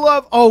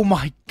 Oh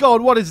my god,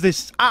 what is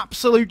this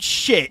absolute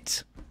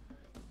shit?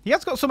 He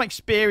has got some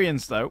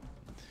experience though.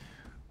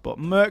 But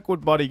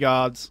Mirkwood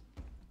bodyguards.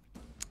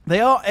 They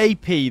are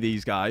AP,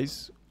 these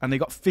guys. And they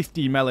got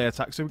 50 melee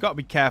attacks, so we've got to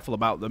be careful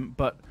about them.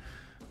 But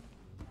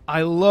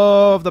I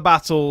love the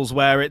battles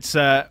where it's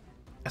a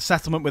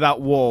settlement without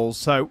walls.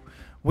 So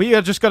we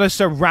are just going to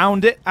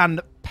surround it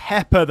and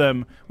pepper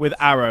them with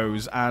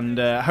arrows. And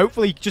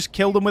hopefully just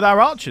kill them with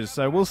our archers.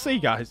 So we'll see,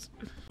 guys.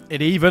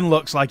 It even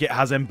looks like it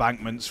has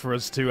embankments for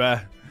us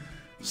to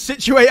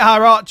situate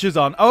our archers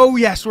on. Oh,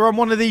 yes, we're on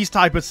one of these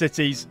type of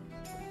cities.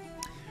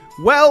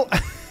 Well,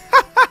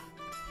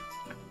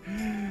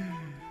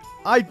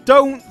 I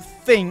don't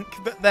think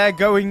that they're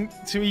going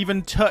to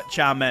even touch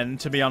our men,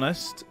 to be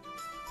honest.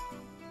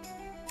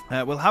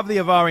 We'll have the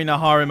Avari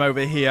Naharim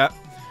over here.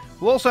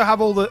 We'll also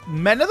have all the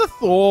Men of the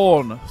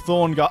Thorn.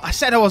 Thorn God. I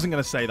said I wasn't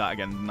going to say that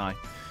again, didn't I?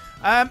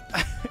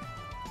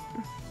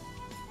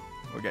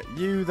 We'll get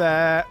you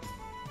there.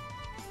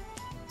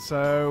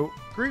 So,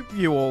 group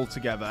you all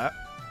together.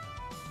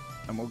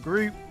 And we'll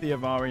group the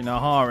Avari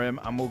Naharim.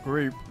 And we'll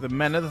group the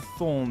Men of the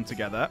Thorn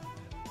together.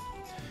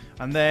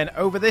 And then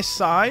over this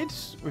side,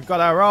 we've got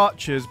our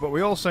archers. But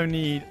we also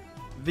need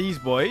these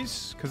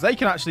boys. Because they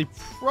can actually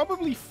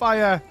probably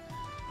fire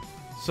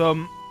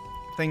some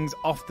things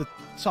off the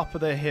top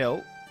of the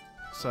hill.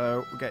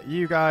 So we'll get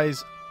you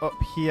guys up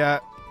here.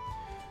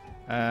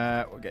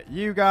 We'll get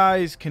you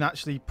guys can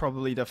actually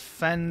probably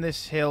defend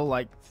this hill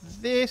like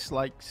this,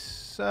 like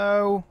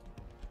so.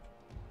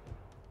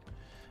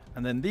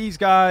 And then these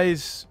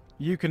guys,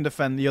 you can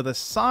defend the other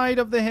side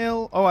of the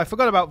hill. Oh, I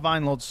forgot about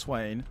Vinelord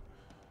Swain.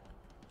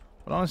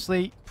 But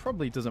honestly,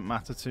 probably doesn't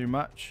matter too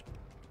much.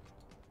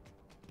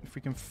 If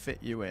we can fit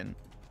you in.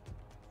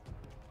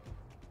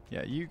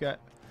 Yeah, you get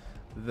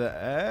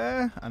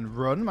there. And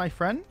run, my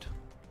friend.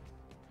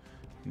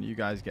 And you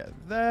guys get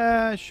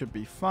there. Should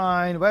be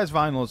fine. Where's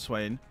Vinelord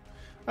Swain?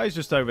 Oh, he's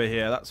just over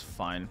here. That's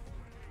fine.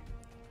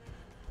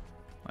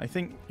 I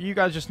think you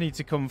guys just need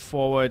to come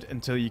forward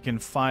until you can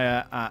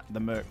fire at the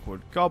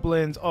Mirkwood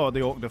Goblins. Or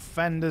the Orc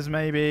Defenders,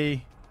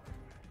 maybe.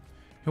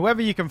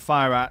 Whoever you can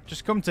fire at.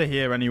 Just come to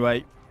here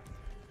anyway.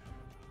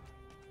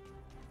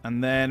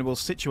 And then we'll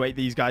situate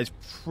these guys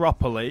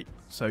properly.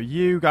 So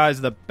you guys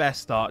are the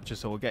best archers,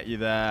 so we'll get you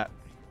there.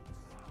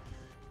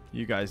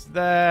 You guys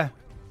there.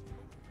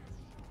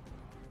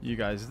 You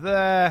guys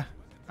there.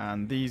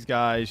 And these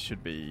guys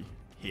should be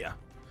here.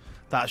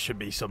 That should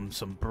be some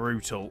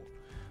brutal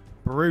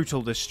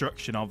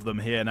destruction of them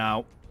here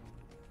now.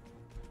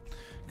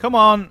 Come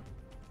on,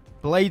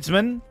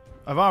 Bladesmen,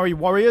 Avari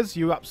warriors,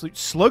 you absolute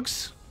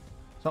slugs.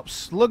 Stop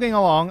slugging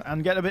along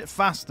and get a bit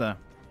faster.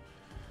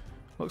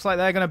 Looks like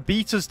they're going to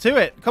beat us to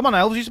it. Come on,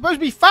 elves, you're supposed to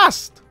be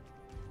fast.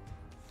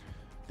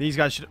 These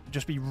guys should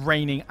just be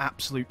raining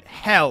absolute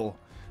hell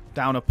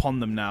down upon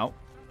them now.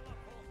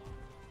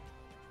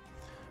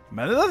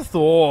 Men of the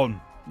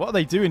Thorn. What are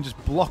they doing?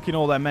 Just blocking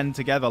all their men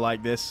together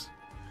like this.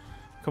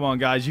 Come on,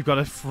 guys. You've got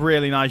a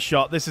really nice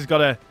shot. This has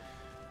got a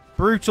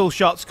brutal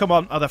shots. Come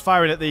on. Oh, they're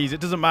firing at these. It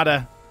doesn't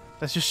matter.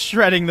 That's just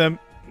shredding them.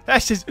 I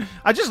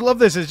just love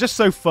this. It's just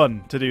so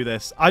fun to do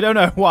this. I don't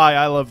know why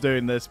I love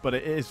doing this, but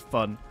it is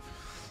fun.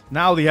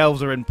 Now the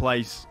elves are in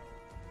place.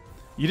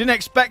 You didn't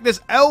expect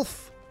this,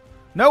 elf?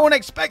 No one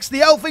expects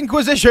the Elf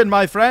Inquisition,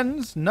 my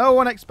friends. No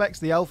one expects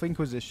the Elf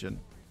Inquisition.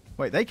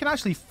 Wait, they can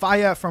actually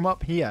fire from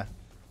up here.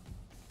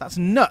 That's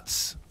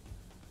nuts.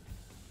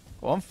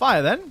 Well, on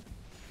fire then.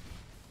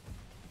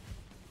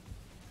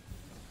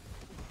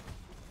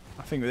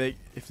 I think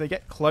if they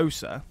get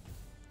closer,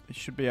 they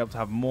should be able to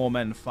have more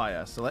men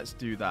fire. So let's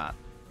do that.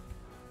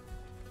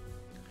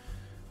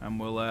 And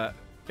we'll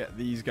get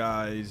these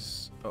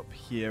guys up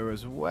here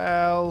as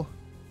well.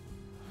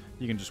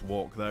 You can just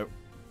walk, though.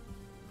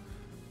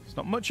 It's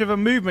not much of a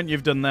movement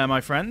you've done there,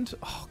 my friend.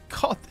 Oh,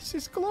 God, this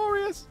is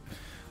glorious.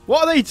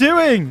 What are they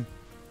doing?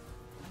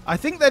 I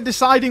think they're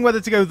deciding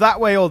whether to go that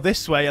way or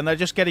this way, and they're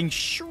just getting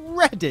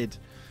shredded.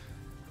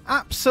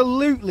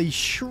 Absolutely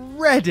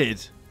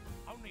shredded.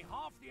 Only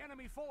half the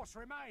enemy force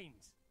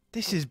remains.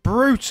 This is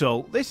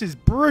brutal. This is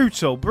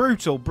brutal,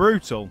 brutal,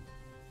 brutal.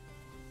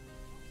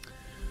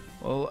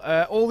 Well,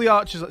 all the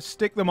archers, let's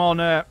stick them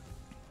on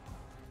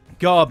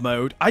guard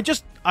mode. I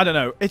don't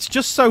know. It's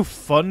just so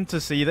fun to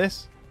see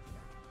this.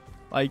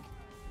 Like,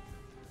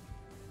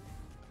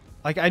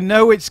 I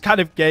know it's kind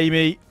of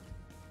gamey.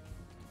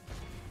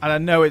 And I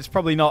know it's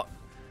probably not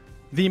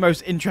the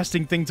most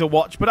interesting thing to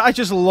watch. But I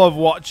just love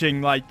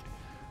watching, like,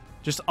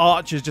 just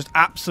archers just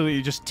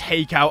absolutely just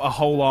take out a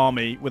whole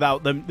army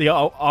without the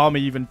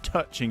army even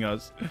touching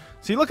us.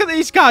 See, look at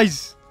these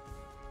guys.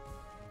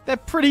 They're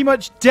pretty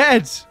much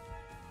dead.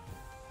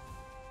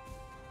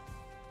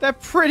 They're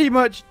pretty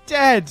much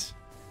dead.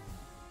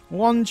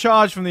 One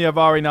charge from the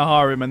Avari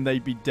Naharim and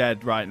they'd be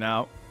dead right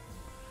now.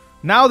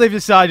 Now they've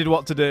decided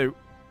what to do.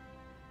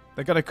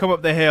 They're going to come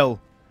up the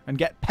hill and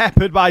get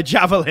peppered by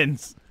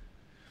javelins.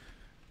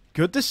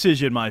 Good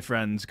decision, my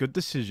friends. Good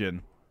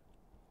decision.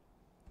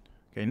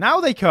 Okay,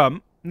 now they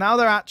come. Now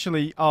they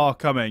actually are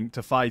coming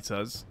to fight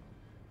us.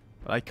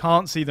 But I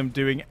can't see them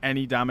doing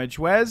any damage.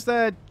 Where's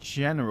their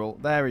general?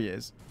 There he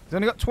is. He's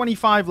only got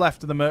 25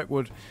 left of the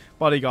Mirkwood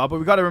bodyguard. But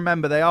we've got to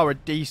remember they are a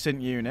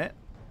decent unit.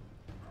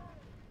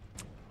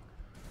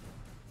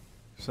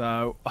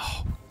 So,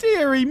 oh,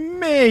 dearie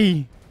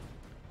me.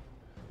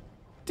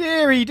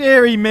 Dearie,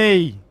 dearie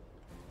me.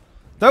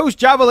 Those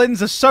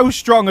javelins are so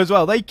strong as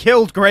well. They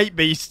killed great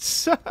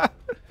beasts.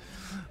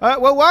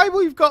 Well, why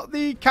we've got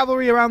the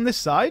cavalry around this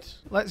side,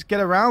 let's get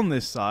around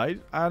this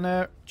side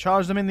and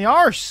charge them in the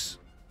arse.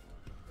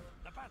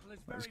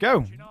 Let's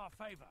go.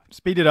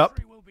 Speed it up.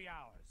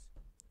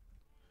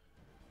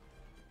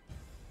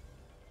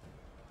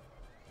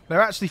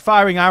 They're actually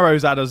firing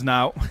arrows at us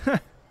now.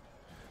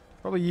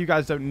 Probably you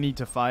guys don't need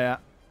to fire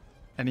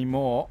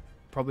anymore.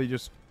 Probably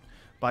just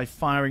by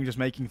firing, just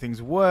making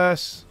things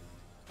worse.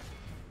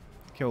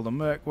 Kill the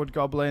Mirkwood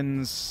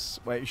goblins.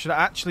 Wait, should I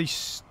actually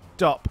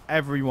stop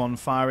everyone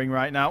firing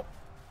right now?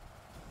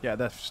 Yeah,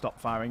 they've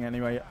stopped firing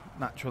anyway,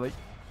 naturally.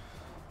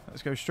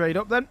 Let's go straight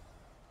up then.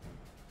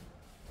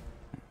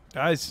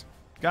 Guys,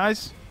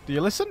 do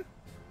you listen?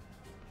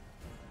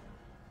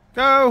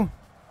 Go!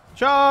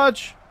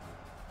 Charge!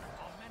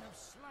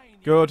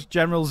 Good,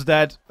 General's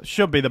dead.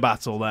 Should be the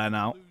battle there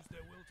now.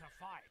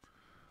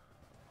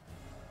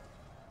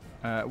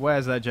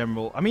 Where's their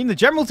General? I mean, the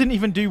General didn't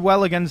even do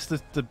well against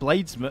the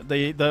Bladesmen,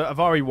 the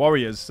Avari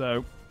warriors,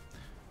 so...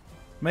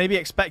 Maybe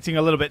expecting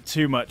a little bit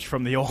too much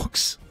from the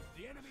Orcs.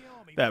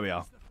 There we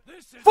are.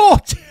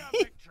 40!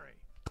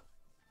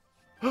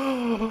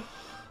 Oh!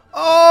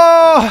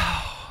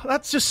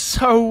 That's just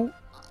so...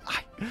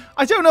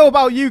 I don't know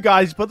about you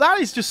guys, but that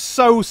is just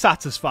so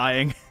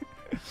satisfying.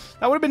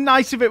 That would have been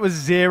nice if it was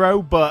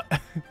 0, but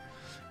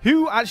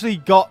who actually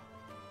got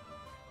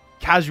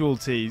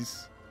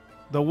casualties?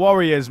 The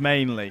warriors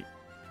mainly.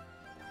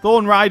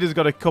 Thorn Rider's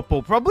got a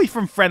couple, probably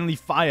from friendly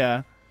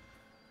fire.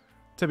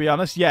 To be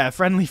honest, yeah,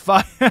 friendly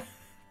fire.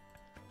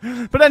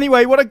 But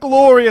anyway, what a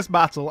glorious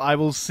battle. I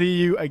will see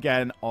you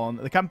again on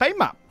the campaign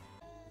map.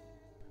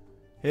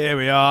 Here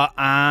we are,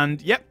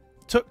 and yep,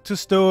 took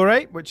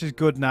Tusture, which is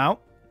good now.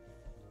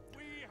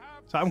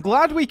 So I'm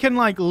glad we can,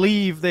 like,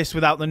 leave this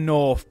without the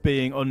north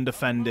being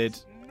undefended.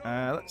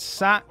 Let's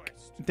sack.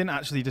 Didn't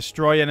actually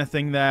destroy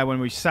anything there when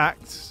we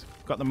sacked.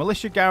 Got the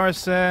militia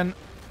garrison.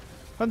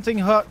 Hunting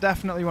hut,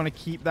 definitely want to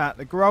keep that.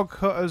 The grog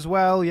hut as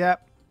well,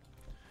 yep.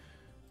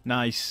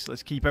 Nice.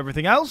 Let's keep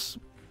everything else.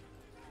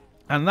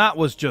 And that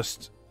was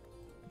just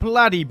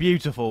bloody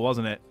beautiful,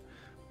 wasn't it?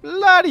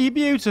 Bloody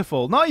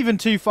beautiful. Not even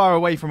too far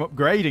away from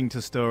upgrading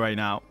Tusture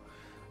now.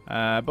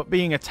 But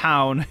being a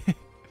town...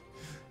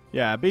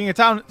 Yeah, being a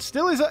town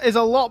still is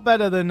a lot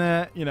better than,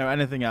 you know,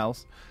 anything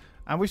else.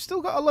 And we've still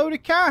got a load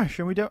of cash,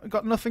 and we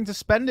got nothing to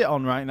spend it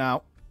on right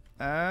now.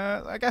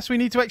 I guess we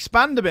need to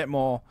expand a bit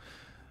more.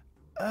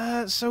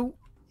 So,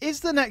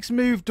 is the next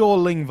move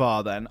Dol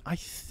Lingvar, then? I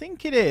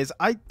think it is.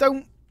 I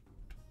don't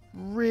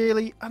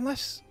really...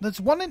 Unless... There's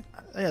one in...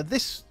 Yeah,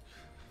 this...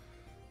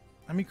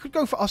 I mean, could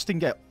go for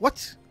Ostingale.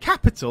 What?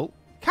 Capital?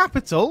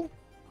 Capital?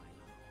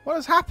 What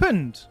has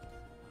happened?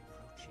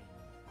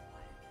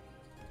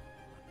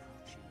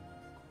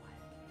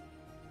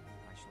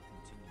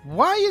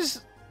 Why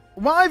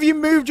have you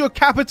moved your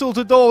capital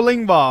to Dol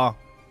Lingvar?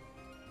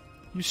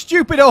 You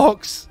stupid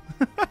orcs!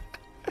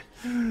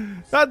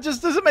 That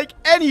just doesn't make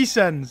any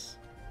sense.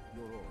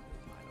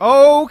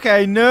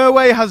 Okay,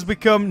 Norway has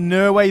become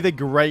Norway the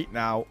Great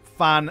now.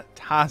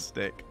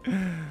 Fantastic.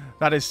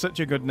 That is such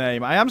a good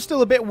name. I am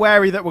still a bit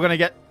wary that we're going to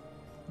get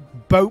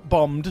boat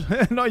bombed.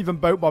 Not even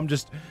boat bombed,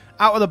 just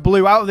out of the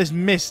blue, out of this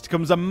mist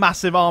comes a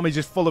massive army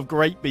just full of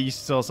great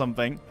beasts or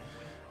something.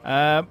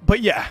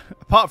 But yeah,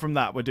 apart from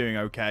that, we're doing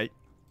okay.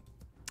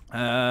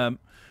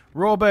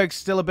 Rawberg's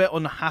still a bit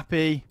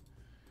unhappy.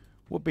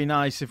 Would be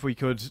nice if we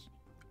could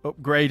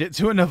upgrade it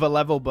to another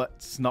level, but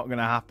it's not going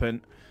to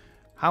happen.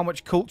 How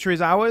much culture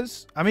is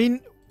ours? I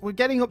mean, we're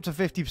getting up to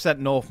 50%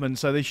 Northmen,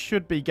 so they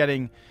should be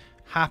getting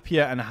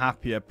happier and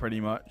happier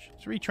pretty much.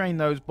 Let's retrain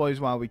those boys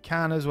while we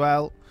can as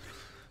well.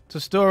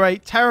 Tusture,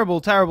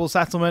 terrible, terrible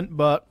settlement,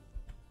 but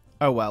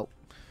oh well.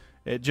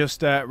 It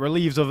just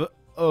relieves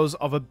us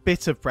of a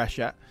bit of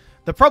pressure.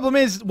 The problem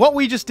is, what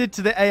we just did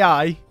to the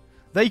AI,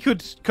 they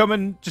could come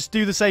and just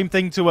do the same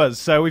thing to us.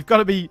 So we've got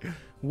to be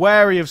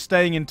wary of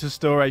staying in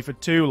Tusture for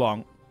too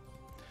long.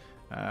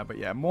 But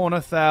yeah,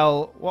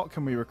 Mornathel, what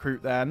can we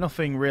recruit there?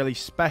 Nothing really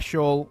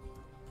special.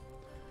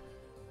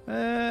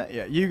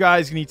 Yeah, you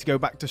guys need to go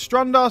back to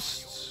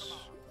Strondos.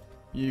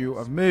 You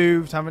have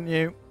moved, haven't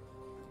you?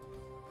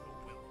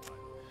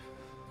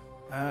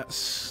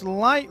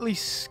 Slightly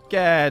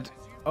scared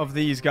of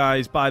these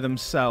guys by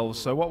themselves.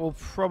 So what we'll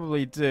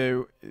probably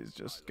do is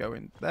just go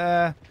in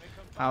there.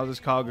 How does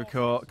Cargo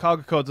Corps?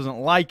 Cargo Corps doesn't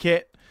like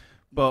it,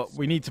 but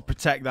we need to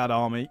protect that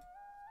army.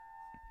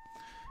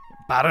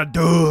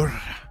 Barad-dûr.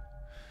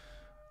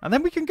 And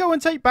then we can go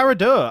and take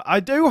Barad-dûr. I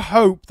do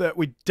hope that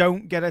we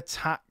don't get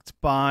attacked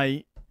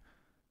by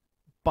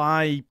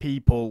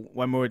people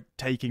when we're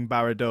taking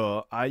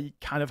Barad-dûr. I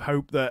kind of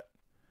hope that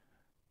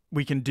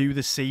we can do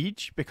the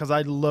siege, because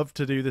I'd love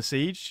to do the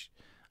siege.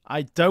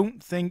 I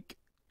don't think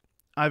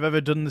I've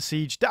ever done the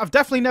siege. I've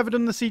definitely never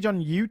done the siege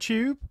on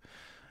YouTube,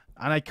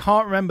 and I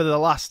can't remember the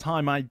last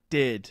time I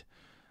did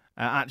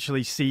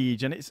actually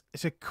siege. And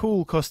it's a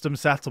cool custom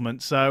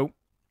settlement, so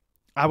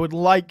I would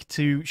like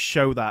to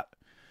show that.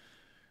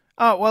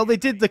 Oh well, they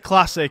did the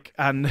classic,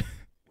 and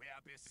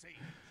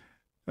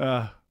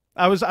I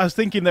was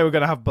thinking they were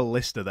going to have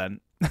ballista then.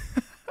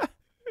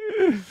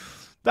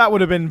 That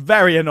would have been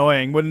very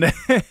annoying, wouldn't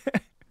it?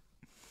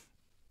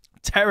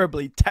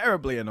 Terribly,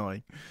 terribly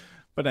annoying.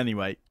 But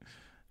anyway,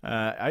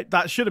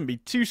 that shouldn't be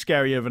too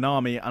scary of an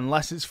army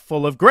unless it's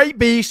full of great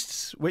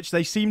beasts, which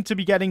they seem to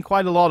be getting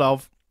quite a lot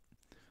of.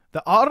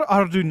 The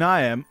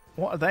Ardunaim,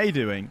 what are they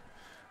doing?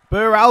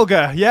 Burgh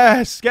Alge,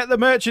 yes! Get the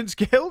Merchants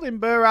Guild in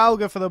Burgh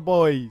Alge for the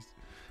boys.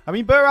 I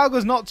mean, Burgh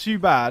Alge's not too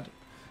bad.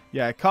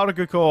 Yeah,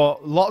 Carvarad,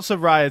 lots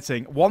of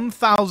rioting.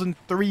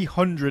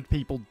 1,300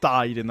 people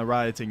died in the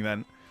rioting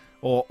then.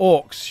 Or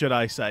orcs, should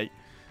I say.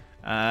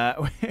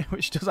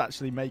 Which does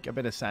actually make a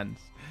bit of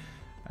sense.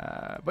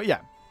 But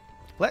yeah,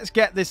 let's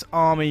get this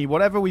army.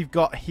 Whatever we've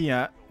got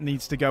here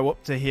needs to go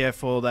up to here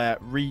for their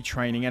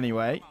retraining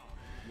anyway.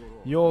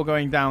 You're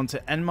going down to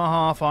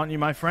Enmaharf, aren't you,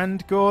 my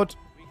friend? Good.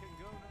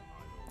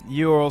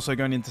 You're also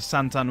going into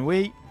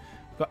Santanwi.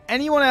 Got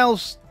anyone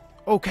else?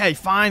 Okay,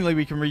 finally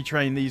we can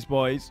retrain these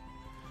boys.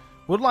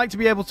 Would like to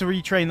be able to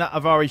retrain that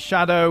Avari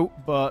Shadow,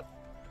 but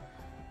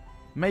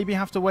maybe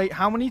have to wait.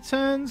 How many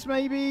turns,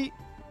 maybe?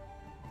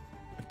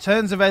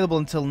 Turns available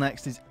until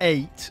next is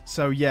 8.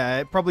 So, yeah,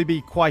 it'd probably be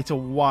quite a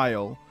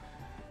while.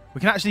 We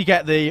can actually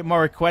get the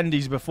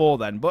Moriquendis before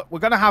then, but we're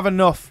going to have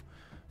enough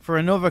for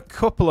another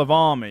couple of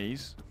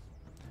armies.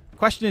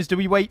 Question is, do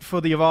we wait for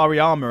the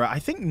Avari Armourer? I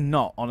think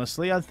not,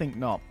 honestly. I think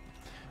not.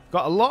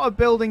 Got a lot of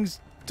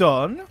buildings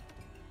done.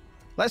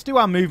 Let's do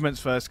our movements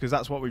first, because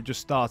that's what we've just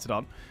started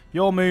on.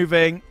 You're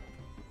moving.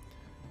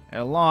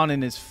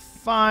 Elanin is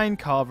fine.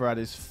 Carvarad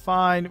is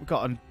fine. We've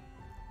got a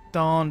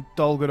darn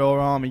Dol Guldor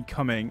army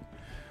coming.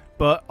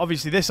 But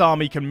obviously this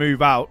army can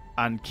move out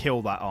and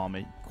kill that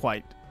army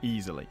quite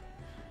easily.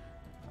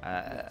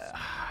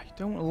 I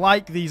don't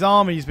like these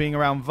armies being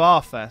around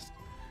Varfest.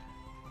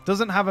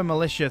 Doesn't have a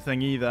militia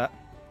thing either.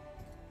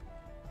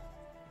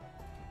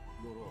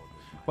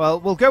 Well,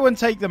 we'll go and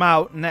take them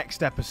out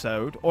next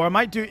episode. Or I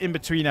might do it in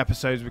between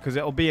episodes because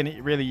it'll be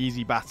a really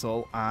easy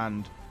battle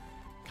and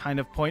kind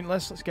of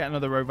pointless. Let's get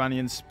another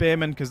Rovanian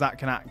Spearman because that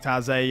can act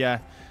as a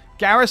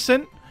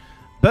garrison.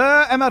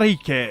 Burgh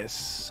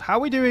Emeriques. How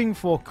are we doing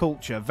for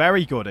culture?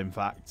 Very good, in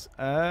fact.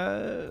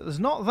 There's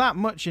not that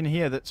much in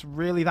here that's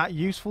really that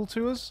useful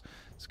to us.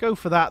 Let's go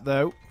for that,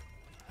 though.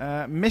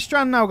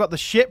 Mistran now got the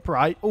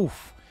shipwright.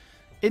 Oof.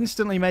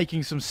 Instantly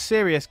making some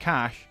serious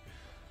cash.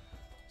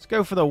 Let's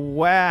go for the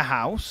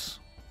warehouse.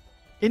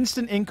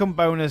 Instant income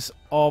bonus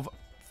of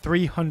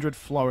 300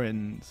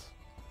 florins.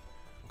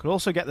 Could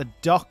also get the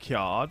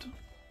dockyard.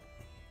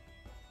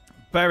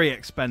 Very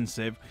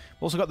expensive.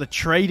 We've also got the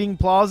trading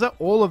plaza.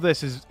 All of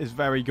this is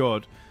very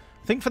good.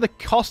 I think for the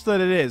cost that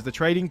it is, the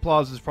trading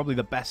plaza is probably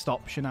the best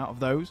option out of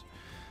those.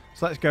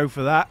 So let's go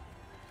for that.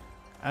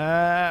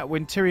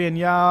 Wintirian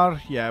Yar.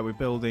 Yeah, we're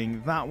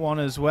building that one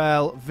as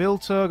well.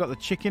 Viltur got the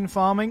chicken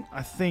farming.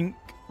 I think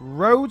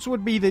roads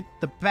would be the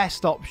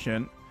best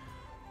option.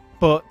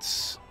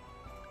 But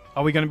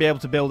are we going to be able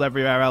to build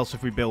everywhere else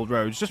if we build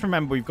roads? Just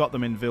remember we've got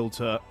them in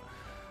Viltur.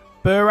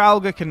 Burgh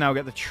Alge can now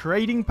get the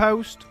trading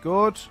post.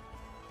 Good.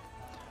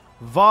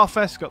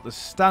 Varfest got the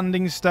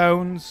standing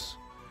stones.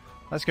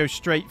 Let's go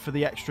straight for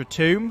the extra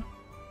tomb.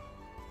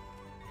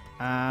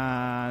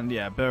 And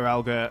yeah, Burgh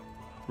Alge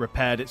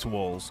repaired its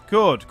walls.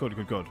 Good, good,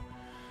 good, good.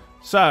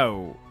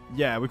 So,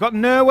 yeah, we've got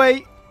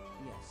Norway.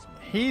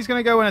 He's going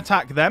to go and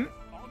attack them.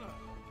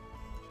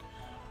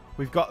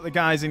 We've got the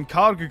guys in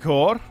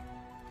Carvarad.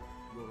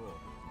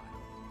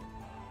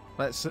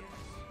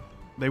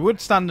 They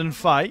would stand and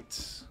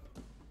fight.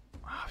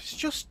 It's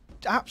just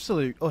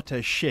absolute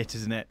utter shit,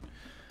 isn't it?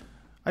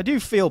 I do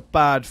feel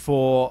bad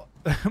for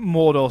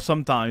Mordor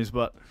sometimes,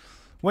 but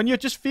when you're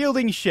just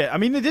fielding shit, I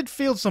mean, they did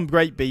field some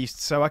great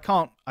beasts, so I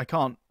can't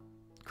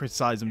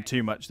criticize them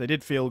too much. They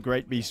did field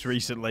great beasts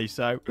recently,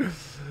 so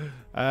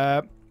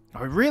I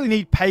really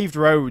need paved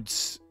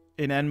roads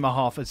in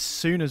Enmaharf as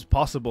soon as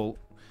possible.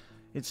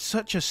 It's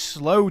such a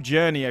slow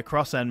journey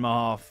across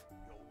Enmaharf,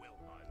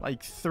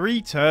 like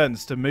 3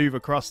 turns to move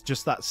across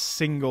just that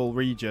single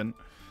region.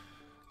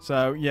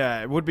 So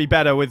yeah, it would be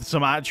better with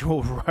some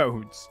actual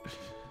roads.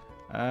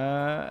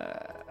 And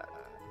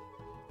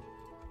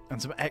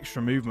some extra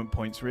movement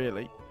points,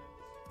 really.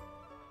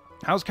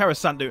 How's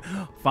Coruscant do?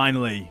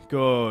 Finally.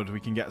 Good. We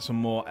can get some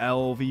more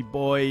LV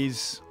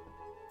boys.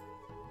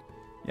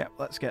 Yep,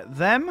 let's get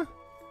them.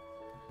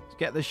 Let's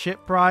get the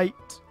shipwright.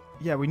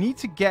 Yeah, we need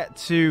to get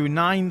to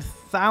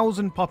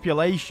 9,000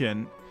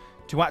 population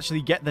to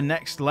actually get the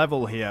next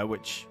level here,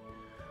 which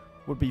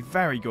would be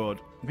very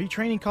good.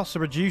 Retraining costs are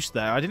reduced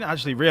there. I didn't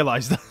actually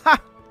realise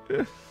that.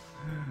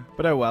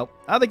 But oh well.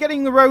 Are they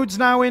getting the roads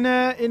now in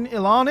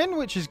Ilanin,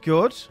 which is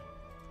good.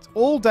 It's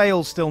all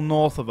Dale still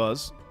north of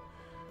us,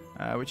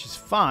 which is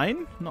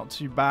fine. Not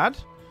too bad.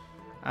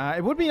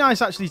 It would be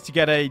nice actually to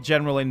get a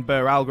general in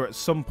Burgh Alge at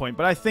some point,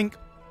 but I think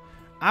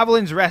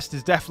Avalin's Rest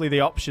is definitely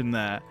the option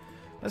there.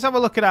 Let's have a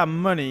look at our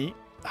money.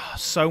 Oh,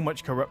 so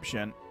much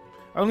corruption.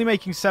 Only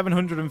making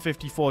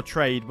 754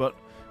 trade, but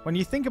when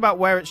you think about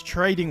where it's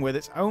trading with,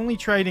 it's only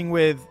trading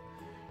with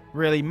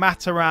really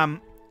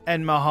Mataram,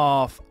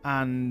 Enmaharf,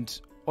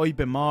 and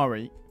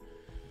Oibimari.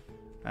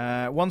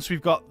 Once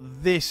we've got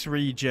this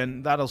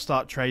region, that'll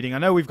start trading. I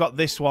know we've got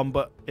this one,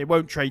 but it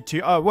won't trade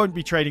too. Oh, it won't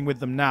be trading with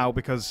them now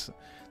because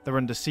they're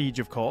under siege,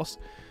 of course.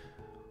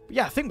 But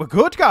yeah, I think we're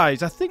good,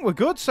 guys. I think we're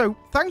good. So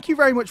thank you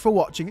very much for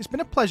watching. It's been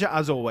a pleasure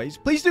as always.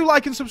 Please do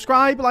like and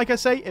subscribe. Like I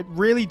say, it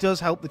really does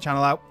help the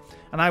channel out.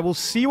 And I will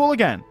see you all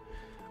again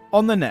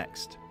on the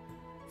next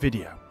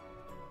video.